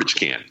the garbage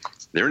can.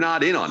 They're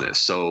not in on this.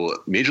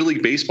 So Major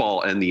League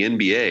Baseball and the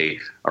NBA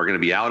are going to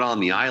be out on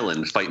the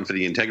island fighting for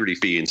the integrity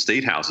fee in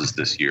state houses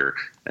this year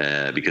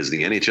because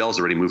the NHL has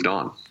already moved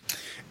on.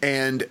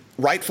 And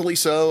rightfully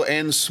so,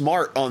 and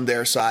smart on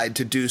their side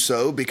to do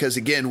so, because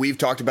again, we've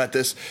talked about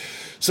this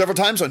several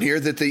times on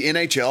here, that the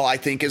NHL, I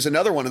think, is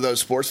another one of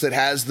those sports that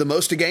has the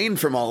most to gain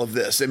from all of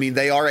this. I mean,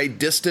 they are a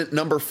distant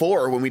number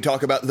 4 when we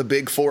talk about the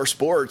big 4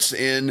 sports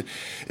in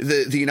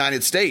the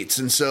United States.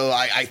 And so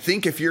I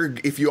think if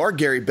you are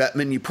Gary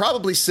Bettman, you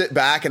probably sit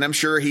back, and I'm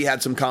sure he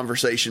had some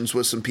conversations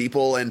with some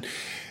people, and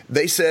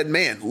they said,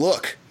 man,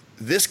 look,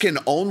 this can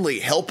only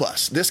help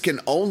us. This can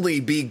only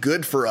be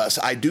good for us.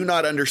 I do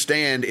not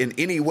understand in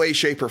any way,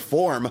 shape, or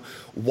form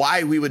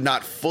why we would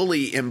not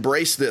fully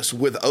embrace this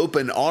with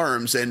open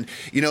arms. And,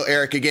 you know,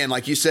 Eric, again,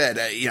 like you said,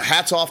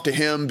 hats off to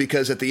him,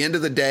 because at the end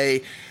of the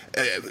day,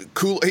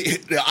 cool.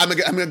 I'm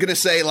going to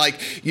say,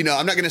 like, I'm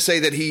not going to say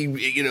that he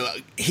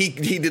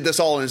did this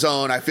all on his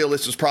own. I feel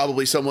this was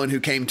probably someone who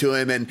came to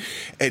him and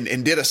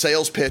did a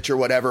sales pitch or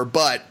whatever,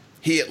 but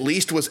he at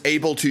least was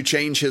able to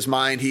change his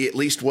mind. He at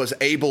least was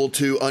able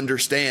to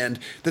understand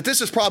that this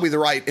is probably the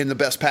right and the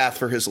best path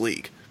for his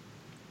league.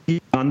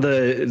 On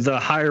the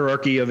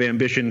hierarchy of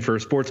ambition for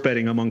sports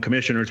betting among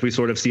commissioners, we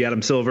sort of see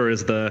Adam Silver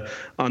as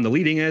on the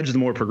leading edge, the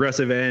more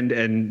progressive end.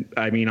 And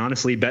I mean,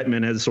 honestly,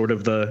 Bettman as sort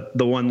of the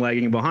one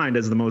lagging behind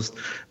as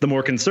the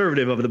more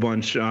conservative of the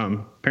bunch.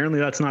 Apparently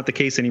that's not the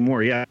case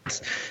anymore. Yeah.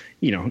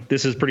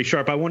 This is pretty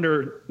sharp. I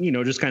wonder,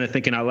 just kind of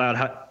thinking out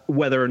loud,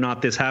 whether or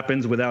not this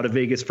happens without a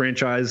Vegas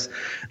franchise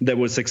that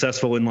was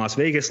successful in Las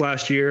Vegas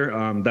last year.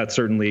 That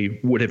certainly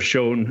would have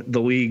shown the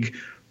league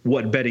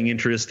what betting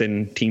interest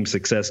and team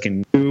success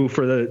can do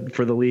for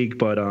the league.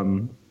 But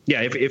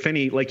Yeah, if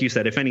any, like you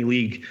said, if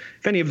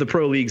any of the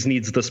pro leagues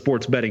needs the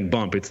sports betting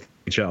bump, it's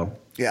NHL.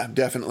 Yeah,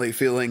 definitely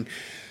feeling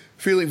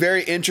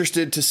very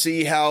interested to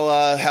see how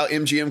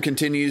MGM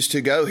continues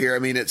to go here. I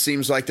mean, it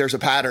seems like there's a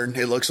pattern.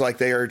 It looks like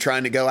they are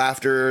trying to go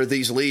after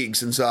these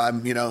leagues, and so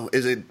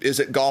is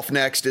it golf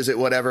next? Is it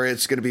whatever?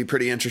 It's going to be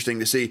pretty interesting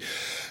to see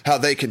how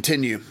they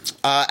continue.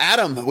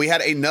 Adam, we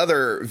had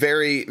another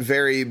very,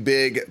 very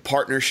big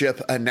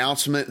partnership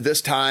announcement,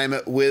 this time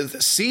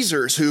with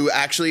Caesars, who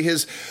actually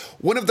has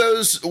one of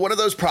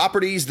those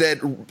properties that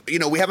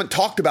we haven't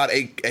talked about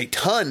a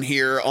ton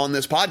here on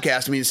this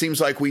podcast. I mean, it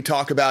seems like we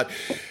talk about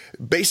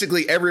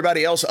basically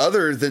everybody else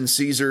other than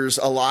Caesars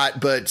a lot,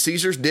 but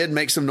Caesars did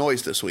make some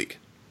noise this week.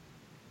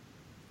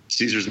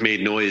 Caesars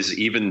made noise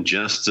even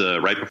just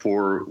right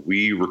before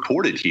we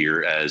recorded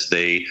here, as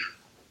they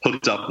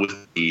hooked up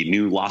with the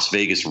new Las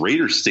Vegas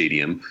Raiders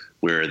Stadium,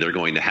 where they're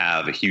going to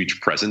have a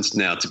huge presence.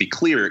 Now, to be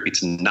clear,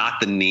 it's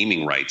not the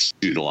naming rights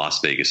to the Las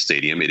Vegas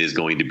Stadium. It is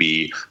going to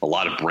be a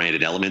lot of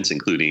branded elements,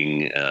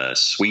 including a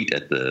suite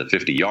at the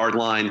 50-yard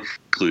line,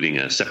 including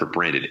a separate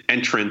branded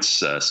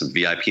entrance, some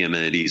VIP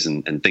amenities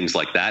and things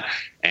like that.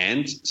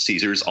 And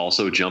Caesars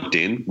also jumped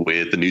in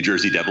with the New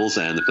Jersey Devils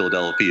and the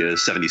Philadelphia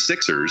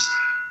 76ers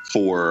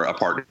for a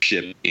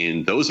partnership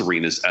in those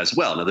arenas as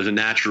well. Now, there's a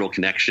natural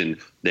connection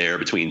there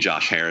between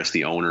Josh Harris,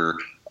 the owner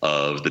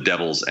of the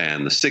Devils,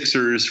 and the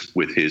Sixers,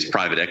 with his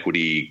private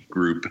equity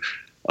group,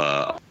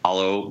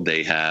 Apollo.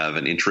 They have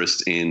an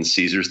interest in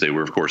Caesars. They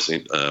were, of course,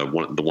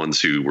 one of the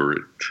ones who were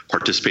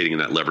participating in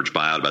that leverage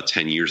buyout about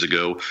 10 years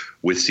ago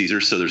with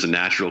Caesars. So there's a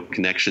natural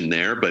connection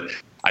there. But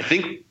I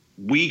think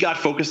we got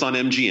focused on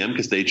MGM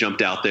because they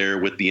jumped out there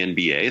with the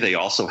NBA. They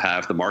also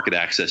have the market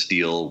access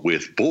deal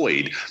with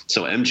Boyd.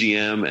 So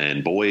MGM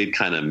and Boyd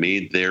kind of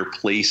made their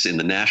place in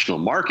the national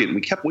market. And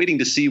we kept waiting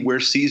to see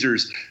where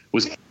Caesars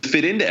was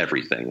fit into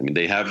everything. I mean,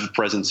 they have a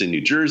presence in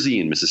New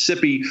Jersey and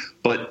Mississippi,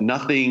 but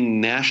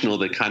nothing national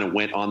that kind of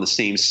went on the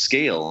same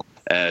scale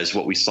as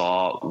what we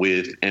saw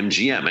with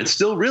MGM. And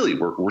still, really,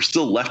 we're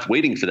still left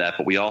waiting for that.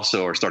 But we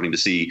also are starting to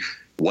see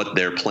what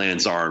their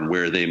plans are and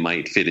where they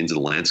might fit into the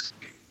landscape.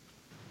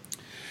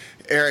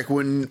 Eric,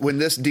 when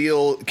this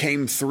deal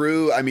came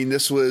through, I mean,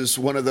 this was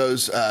one of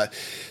those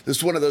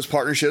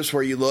partnerships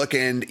where you look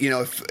and,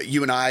 if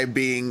you and I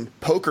being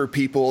poker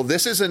people,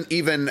 this isn't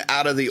even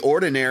out of the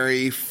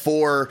ordinary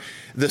for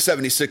the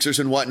 76ers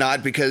and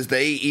whatnot, because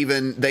they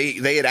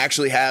had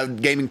actually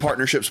had gaming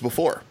partnerships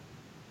before.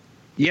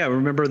 Yeah,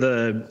 remember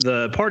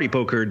the Party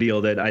Poker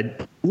deal that I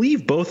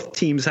believe both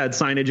teams had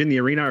signage in the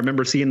arena. I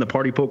remember seeing the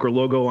Party Poker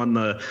logo on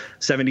the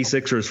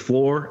 76ers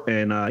floor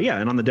and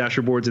on the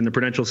dasher boards in the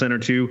Prudential Center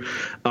too.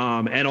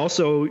 And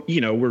also,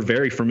 we're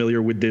very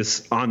familiar with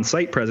this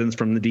on-site presence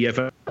from the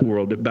DFS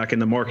world. Back in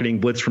the marketing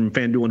blitz from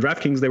FanDuel and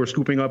DraftKings, they were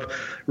scooping up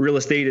real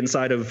estate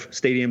inside of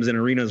stadiums and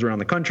arenas around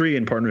the country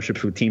in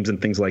partnerships with teams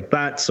and things like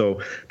that.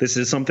 So this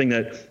is something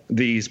that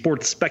the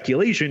sports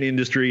speculation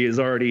industry is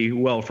already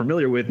well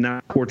familiar with.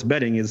 Now sports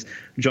betting is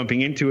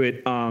jumping into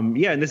it.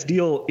 And this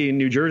deal in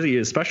New Jersey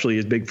especially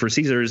is big for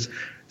Caesars.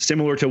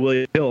 Similar to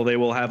William Hill, they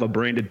will have a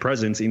branded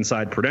presence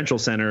inside Prudential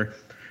Center.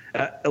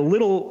 I'm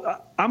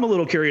a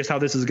little curious how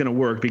this is going to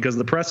work, because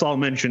the press all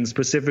mentioned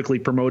specifically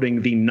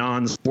promoting the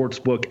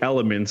non-sportsbook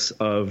elements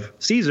of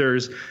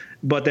Caesars,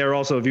 but they're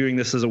also viewing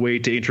this as a way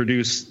to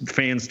introduce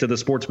fans to the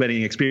sports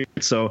betting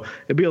experience. So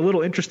it'd be a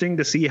little interesting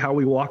to see how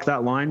we walk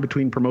that line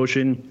between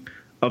promotion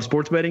of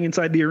sports betting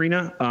inside the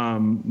arena.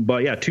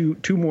 But yeah,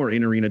 two more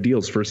in-arena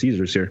deals for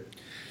Caesars here.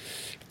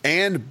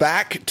 And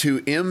back to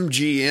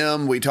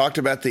MGM, we talked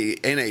about the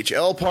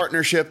NHL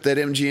partnership that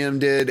MGM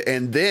did,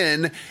 and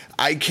then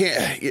I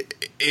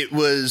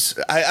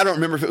don't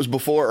remember if it was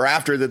before or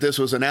after that this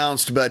was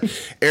announced, but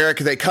Eric,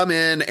 they come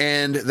in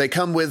and they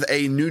come with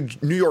a New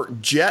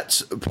York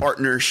Jets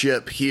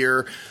partnership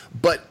here,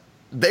 but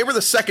they were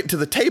the second to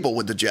the table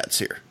with the Jets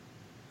here.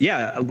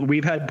 Yeah,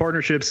 we've had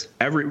partnerships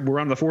we're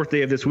on the fourth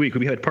day of this week.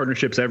 We had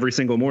partnerships every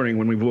single morning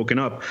when we've woken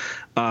up.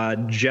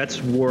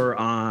 Jets were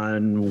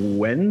on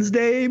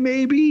Wednesday,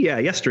 maybe? Yeah,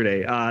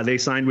 yesterday. They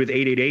signed with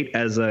 888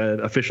 as an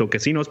official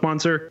casino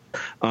sponsor.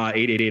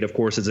 888, of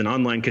course, is an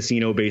online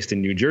casino based in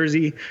New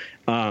Jersey.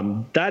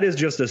 That is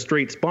just a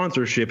straight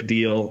sponsorship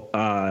deal.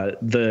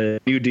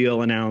 The new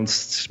deal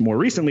announced more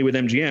recently with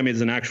MGM is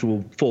an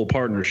actual full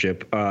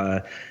partnership.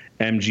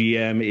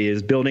 MGM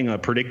is building a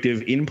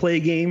predictive in-play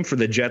game for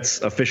the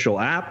Jets official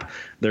app.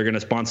 They're going to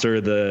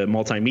sponsor the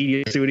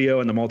multimedia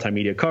studio and the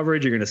multimedia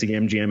coverage. You're going to see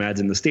MGM ads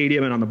in the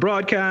stadium and on the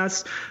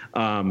broadcast.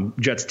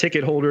 Jets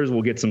ticket holders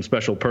will get some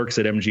special perks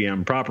at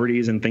MGM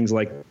properties and things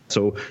like that.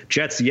 So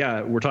Jets,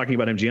 we're talking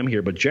about MGM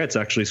here, but Jets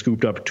actually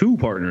scooped up two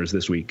partners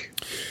this week.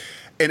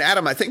 And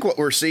Adam, I think what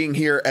we're seeing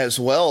here as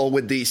well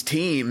with these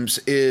teams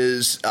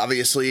is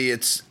obviously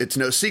it's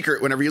no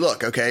secret whenever you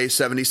look, okay,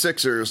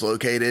 76ers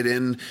located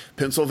in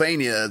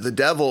Pennsylvania, the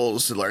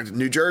Devils,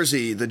 New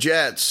Jersey, the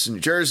Jets,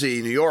 New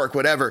Jersey, New York,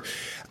 whatever.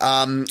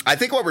 I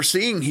think what we're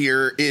seeing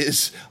here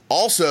is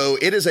also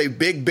it is a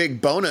big,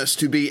 big bonus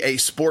to be a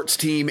sports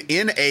team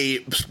in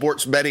a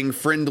sports betting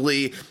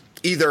friendly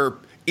either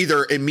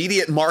either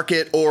immediate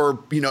market or,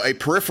 a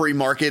periphery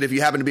market, if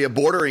you happen to be a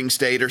bordering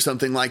state or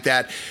something like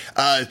that,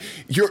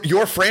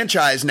 your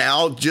franchise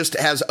now just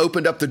has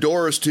opened up the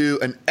doors to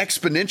an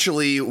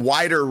exponentially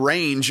wider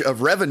range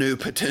of revenue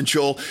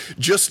potential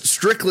just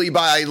strictly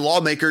by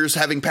lawmakers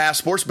having passed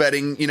sports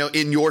betting,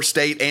 in your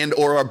state and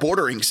or a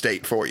bordering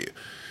state for you.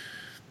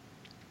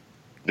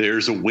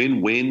 There's a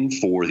win-win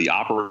for the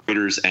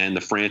operators and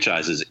the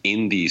franchises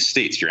in these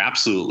states. You're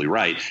absolutely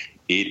right.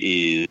 It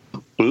is a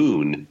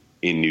boon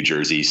in New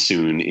Jersey,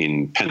 soon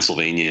in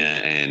Pennsylvania,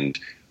 and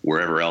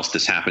wherever else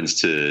this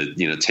happens to,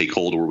 take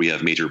hold, where we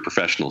have major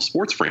professional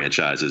sports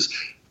franchises.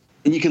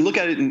 And you can look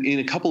at it in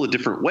a couple of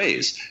different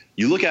ways.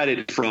 You look at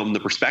it from the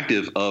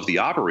perspective of the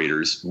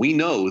operators. We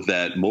know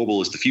that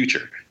mobile is the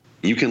future.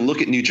 You can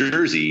look at New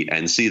Jersey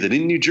and see that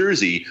in New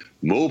Jersey,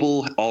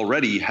 mobile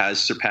already has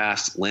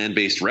surpassed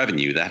land-based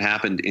revenue. That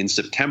happened in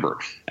September.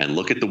 And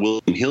look at the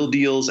William Hill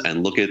deals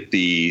and look at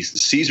the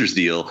Caesars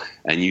deal,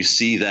 and you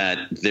see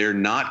that they're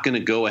not going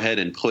to go ahead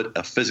and put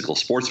a physical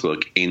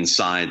sportsbook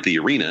inside the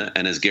arena.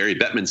 And as Gary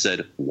Bettman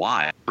said,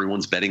 why?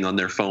 Everyone's betting on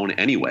their phone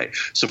anyway.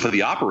 So for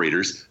the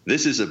operators,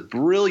 this is a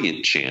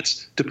brilliant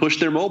chance to push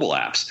their mobile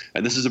apps.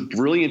 And this is a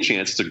brilliant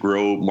chance to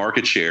grow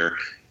market share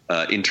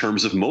in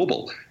terms of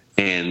mobile.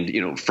 And,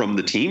 from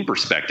the team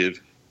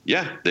perspective,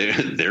 yeah,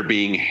 they're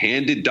being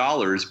handed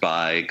dollars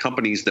by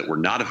companies that were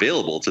not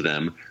available to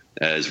them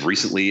as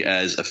recently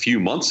as a few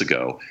months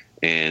ago.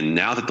 And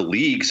now that the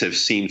leagues have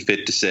seen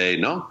fit to say,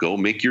 no, go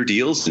make your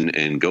deals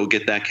and go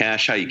get that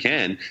cash how you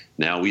can,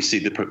 now we see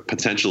the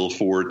potential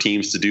for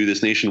teams to do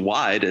this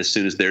nationwide as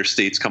soon as their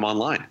states come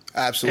online.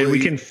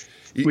 Absolutely. And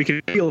we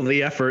can feel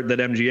the effort that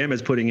MGM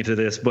is putting into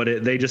this,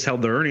 but they just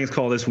held their earnings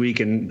call this week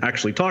and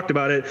actually talked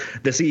about it.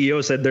 The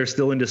CEO said they're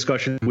still in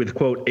discussion with,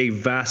 quote, a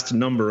vast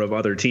number of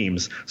other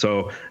teams.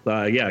 So,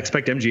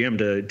 expect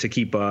MGM to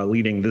keep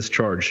leading this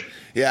charge.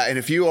 Yeah, and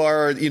if you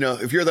are,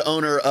 if you're the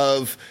owner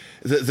of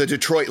the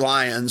Detroit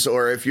Lions,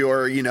 or if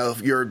you're,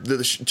 you're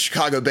the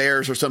Chicago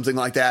Bears or something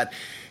like that,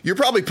 you're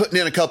probably putting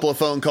in a couple of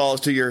phone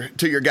calls to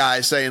your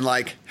guys saying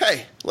like,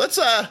 hey, let's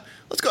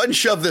go ahead and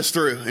shove this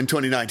through in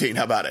 2019.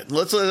 How about it?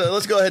 Let's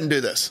go ahead and do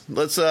this.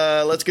 Let's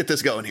get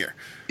this going here.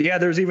 Yeah,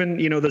 there's even,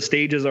 the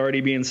stage is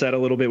already being set a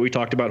little bit. We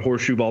talked about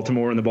Horseshoe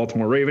Baltimore and the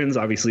Baltimore Ravens.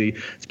 Obviously,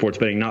 sports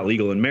betting not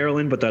legal in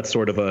Maryland, but that's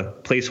sort of a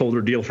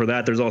placeholder deal for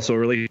that. There's also a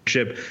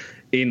relationship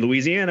in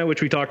Louisiana,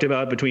 which we talked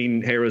about,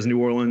 between Harrah's New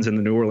Orleans and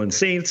the New Orleans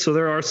Saints. So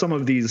there are some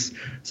of these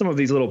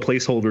little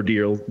placeholder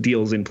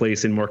deals in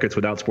place in markets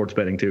without sports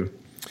betting too.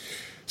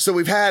 So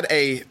we've had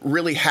a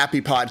really happy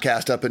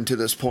podcast up until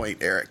this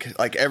point, Eric.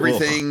 Like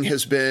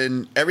everything's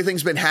been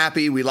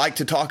happy. We like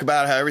to talk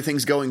about how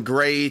everything's going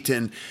great.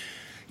 And,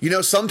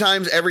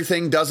 sometimes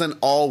everything doesn't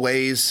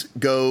always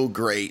go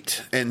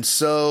great. And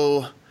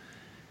so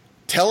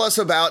tell us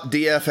about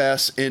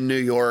DFS in New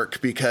York,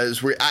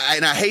 because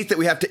I hate that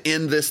we have to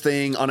end this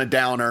thing on a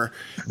downer,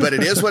 but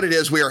it is what it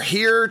is. We are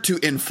here to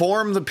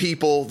inform the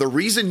people. The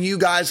reason you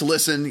guys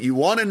listen, you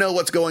want to know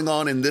what's going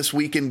on in this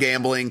week in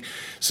gambling.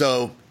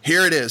 So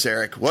here it is,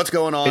 Eric. What's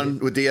going on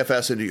with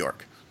DFS in New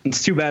York?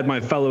 It's too bad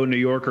my fellow New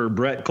Yorker,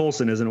 Brett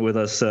Colson, isn't with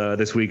us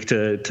this week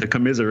to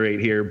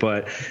commiserate here.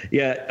 But,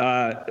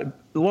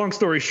 long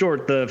story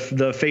short,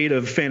 the fate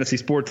of fantasy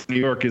sports in New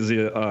York is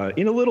in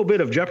a little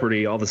bit of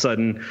jeopardy all of a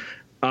sudden.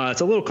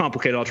 It's a little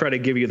complicated. I'll try to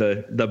give you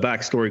the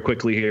backstory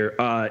quickly here.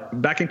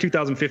 Back in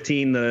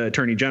 2015, the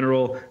Attorney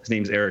General, his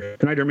name's Eric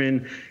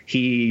Schneiderman,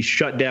 he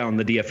shut down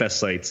the DFS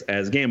sites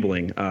as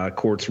gambling.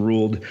 Courts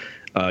ruled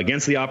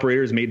against the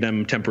operators, made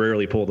them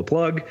temporarily pull the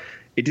plug.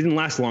 It didn't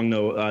last long,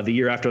 though. The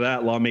year after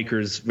that,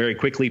 lawmakers very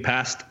quickly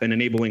passed an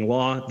enabling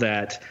law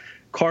that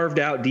carved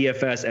out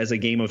DFS as a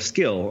game of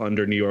skill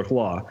under New York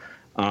law.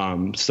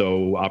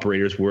 So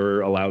operators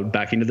were allowed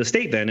back into the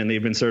state then, and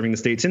they've been serving the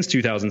state since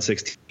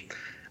 2016.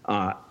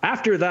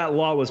 After that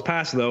law was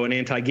passed, though, an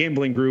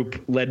anti-gambling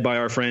group led by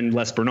our friend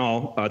Les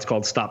Bernal, it's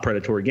called Stop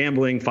Predatory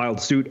Gambling, filed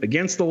suit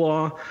against the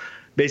law,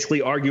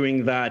 basically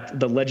arguing that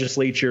the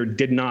legislature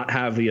did not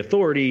have the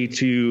authority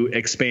to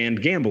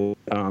expand gambling.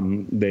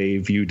 They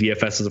view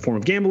DFS as a form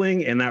of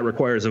gambling, and that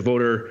requires a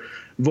voter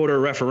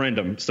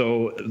referendum.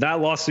 So that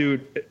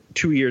lawsuit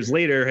 2 years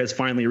later has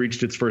finally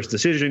reached its first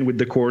decision, with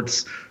the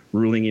courts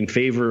ruling in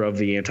favor of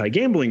the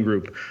anti-gambling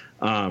group.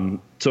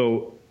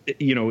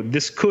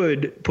 This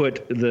could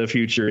put the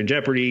future in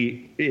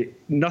jeopardy.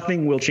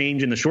 Nothing will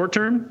change in the short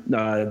term.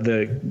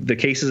 The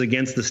cases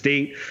against the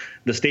state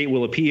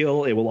will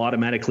appeal. It will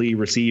automatically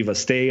receive a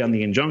stay on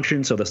the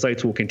injunction, so the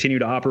sites will continue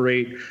to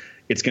operate.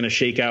 It's going to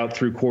shake out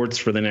through courts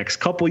for the next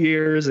couple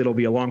years. It'll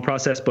be a long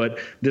process, but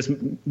this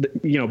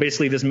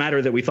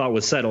matter that we thought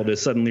was settled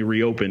is suddenly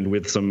reopened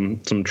with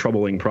some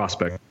troubling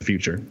prospect in the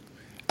future.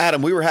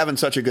 Adam, we were having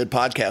such a good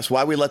podcast.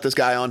 Why we let this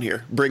guy on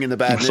here, bringing the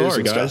bad news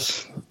and guys.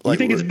 Stuff? You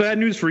think it's bad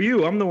news for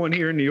you? I'm the one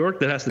here in New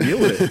York that has to deal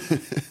with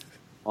it.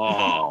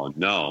 Oh,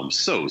 no. I'm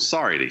so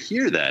sorry to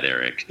hear that,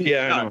 Eric.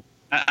 Yeah, I know.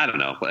 I don't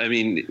know. I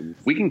mean,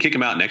 we can kick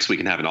him out next week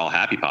and have an all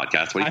happy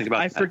podcast. What do you think about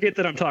that? I forget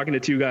that I'm talking to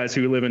two guys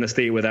who live in a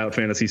state without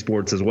fantasy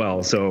sports as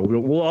well. So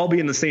we'll all be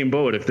in the same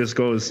boat if this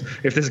goes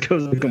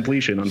to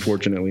completion,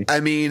 unfortunately.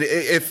 I mean,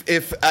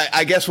 if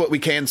I guess what we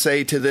can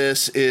say to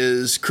this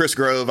is Chris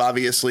Grove,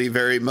 obviously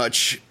very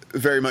much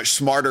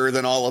smarter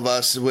than all of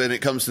us when it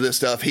comes to this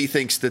stuff. He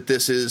thinks that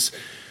this is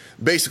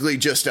basically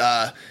just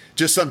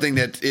something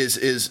that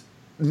is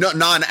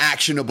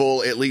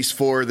non-actionable, at least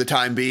for the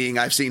time being.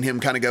 I've seen him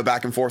kind of go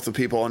back and forth with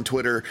people on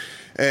Twitter,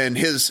 and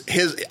his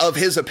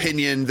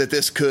opinion that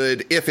this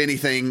could, if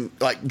anything,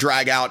 like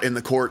drag out in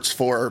the courts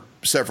for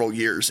several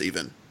years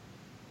even.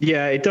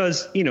 Yeah, it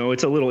does.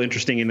 It's a little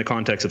interesting in the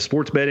context of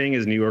sports betting,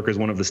 as New York is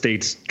one of the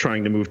states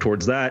trying to move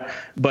towards that.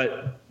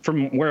 But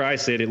from where I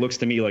sit, it looks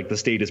to me like the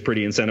state is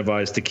pretty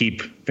incentivized to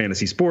keep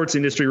fantasy sports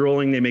industry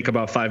rolling. They make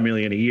about $5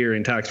 million a year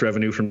in tax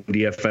revenue from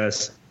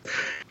DFS.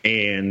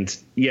 And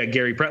yeah,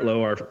 Gary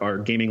Pretlow, our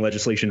gaming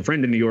legislation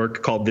friend in New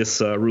York, called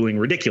this ruling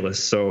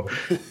ridiculous. So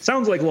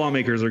sounds like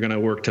lawmakers are going to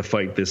work to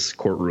fight this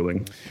court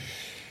ruling.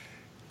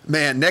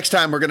 Man, next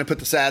time we're going to put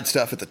the sad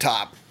stuff at the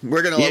top.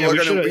 We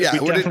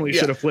definitely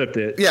should have flipped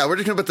it. Yeah, we're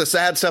just going to put the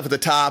sad stuff at the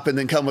top and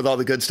then come with all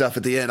the good stuff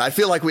at the end. I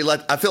feel like we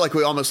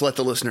almost let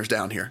the listeners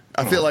down here.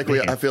 I feel like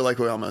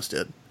we almost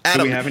did.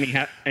 Adam, do we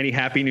have any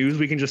happy news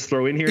we can just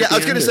throw in here? Yeah, I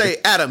was going to say,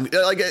 Adam,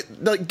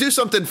 like do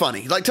something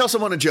funny. Like tell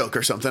someone a joke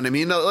or something. I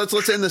mean,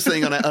 let's end this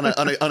thing on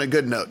a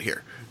good note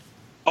here.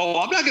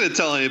 Oh, I'm not going to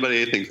tell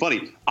anybody anything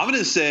funny. I'm going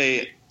to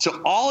say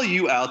to all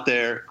you out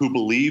there who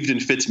believed in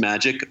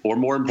Fitzmagic, or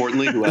more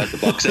importantly, who had the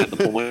Bucks at the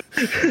point,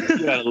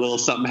 you had a little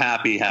something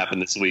happy happen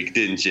this week,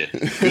 didn't you?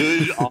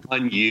 Good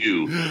on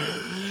you.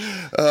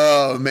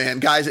 Oh, man.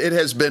 Guys, it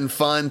has been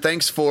fun.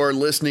 Thanks for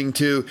listening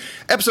to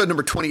episode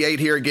number 28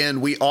 here again.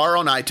 We are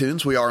on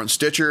iTunes. We are on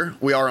Stitcher.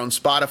 We are on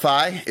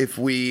Spotify. If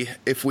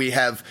we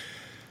have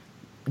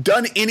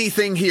done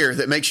anything here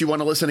that makes you want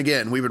to listen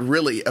again, we would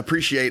really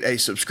appreciate a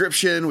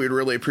subscription. We'd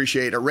really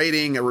appreciate a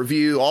rating, a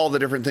review, all the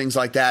different things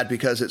like that,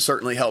 because it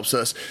certainly helps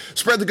us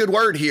spread the good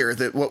word here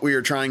that what we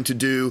are trying to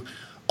do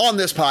on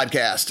this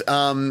podcast.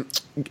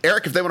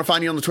 Eric, if they want to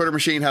find you on the Twitter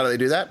machine, how do they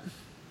do that?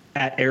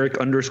 At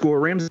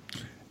Eric_Ramsey.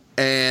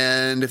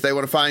 And if they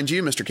want to find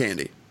you, Mr.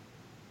 Candy?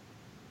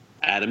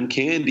 Adam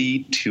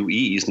Candy, 2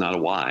 E's, not a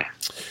Y.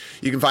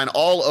 You can find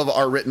all of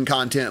our written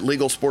content,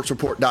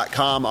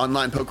 legalsportsreport.com,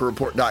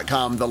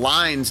 onlinepokerreport.com,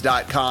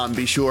 thelines.com.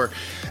 Be sure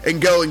and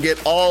go and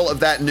get all of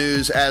that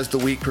news as the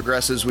week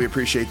progresses. We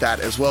appreciate that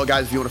as well.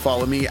 Guys, if you want to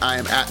follow me, I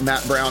am at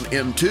Matt Brown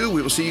M2.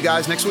 We will see you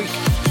guys next week.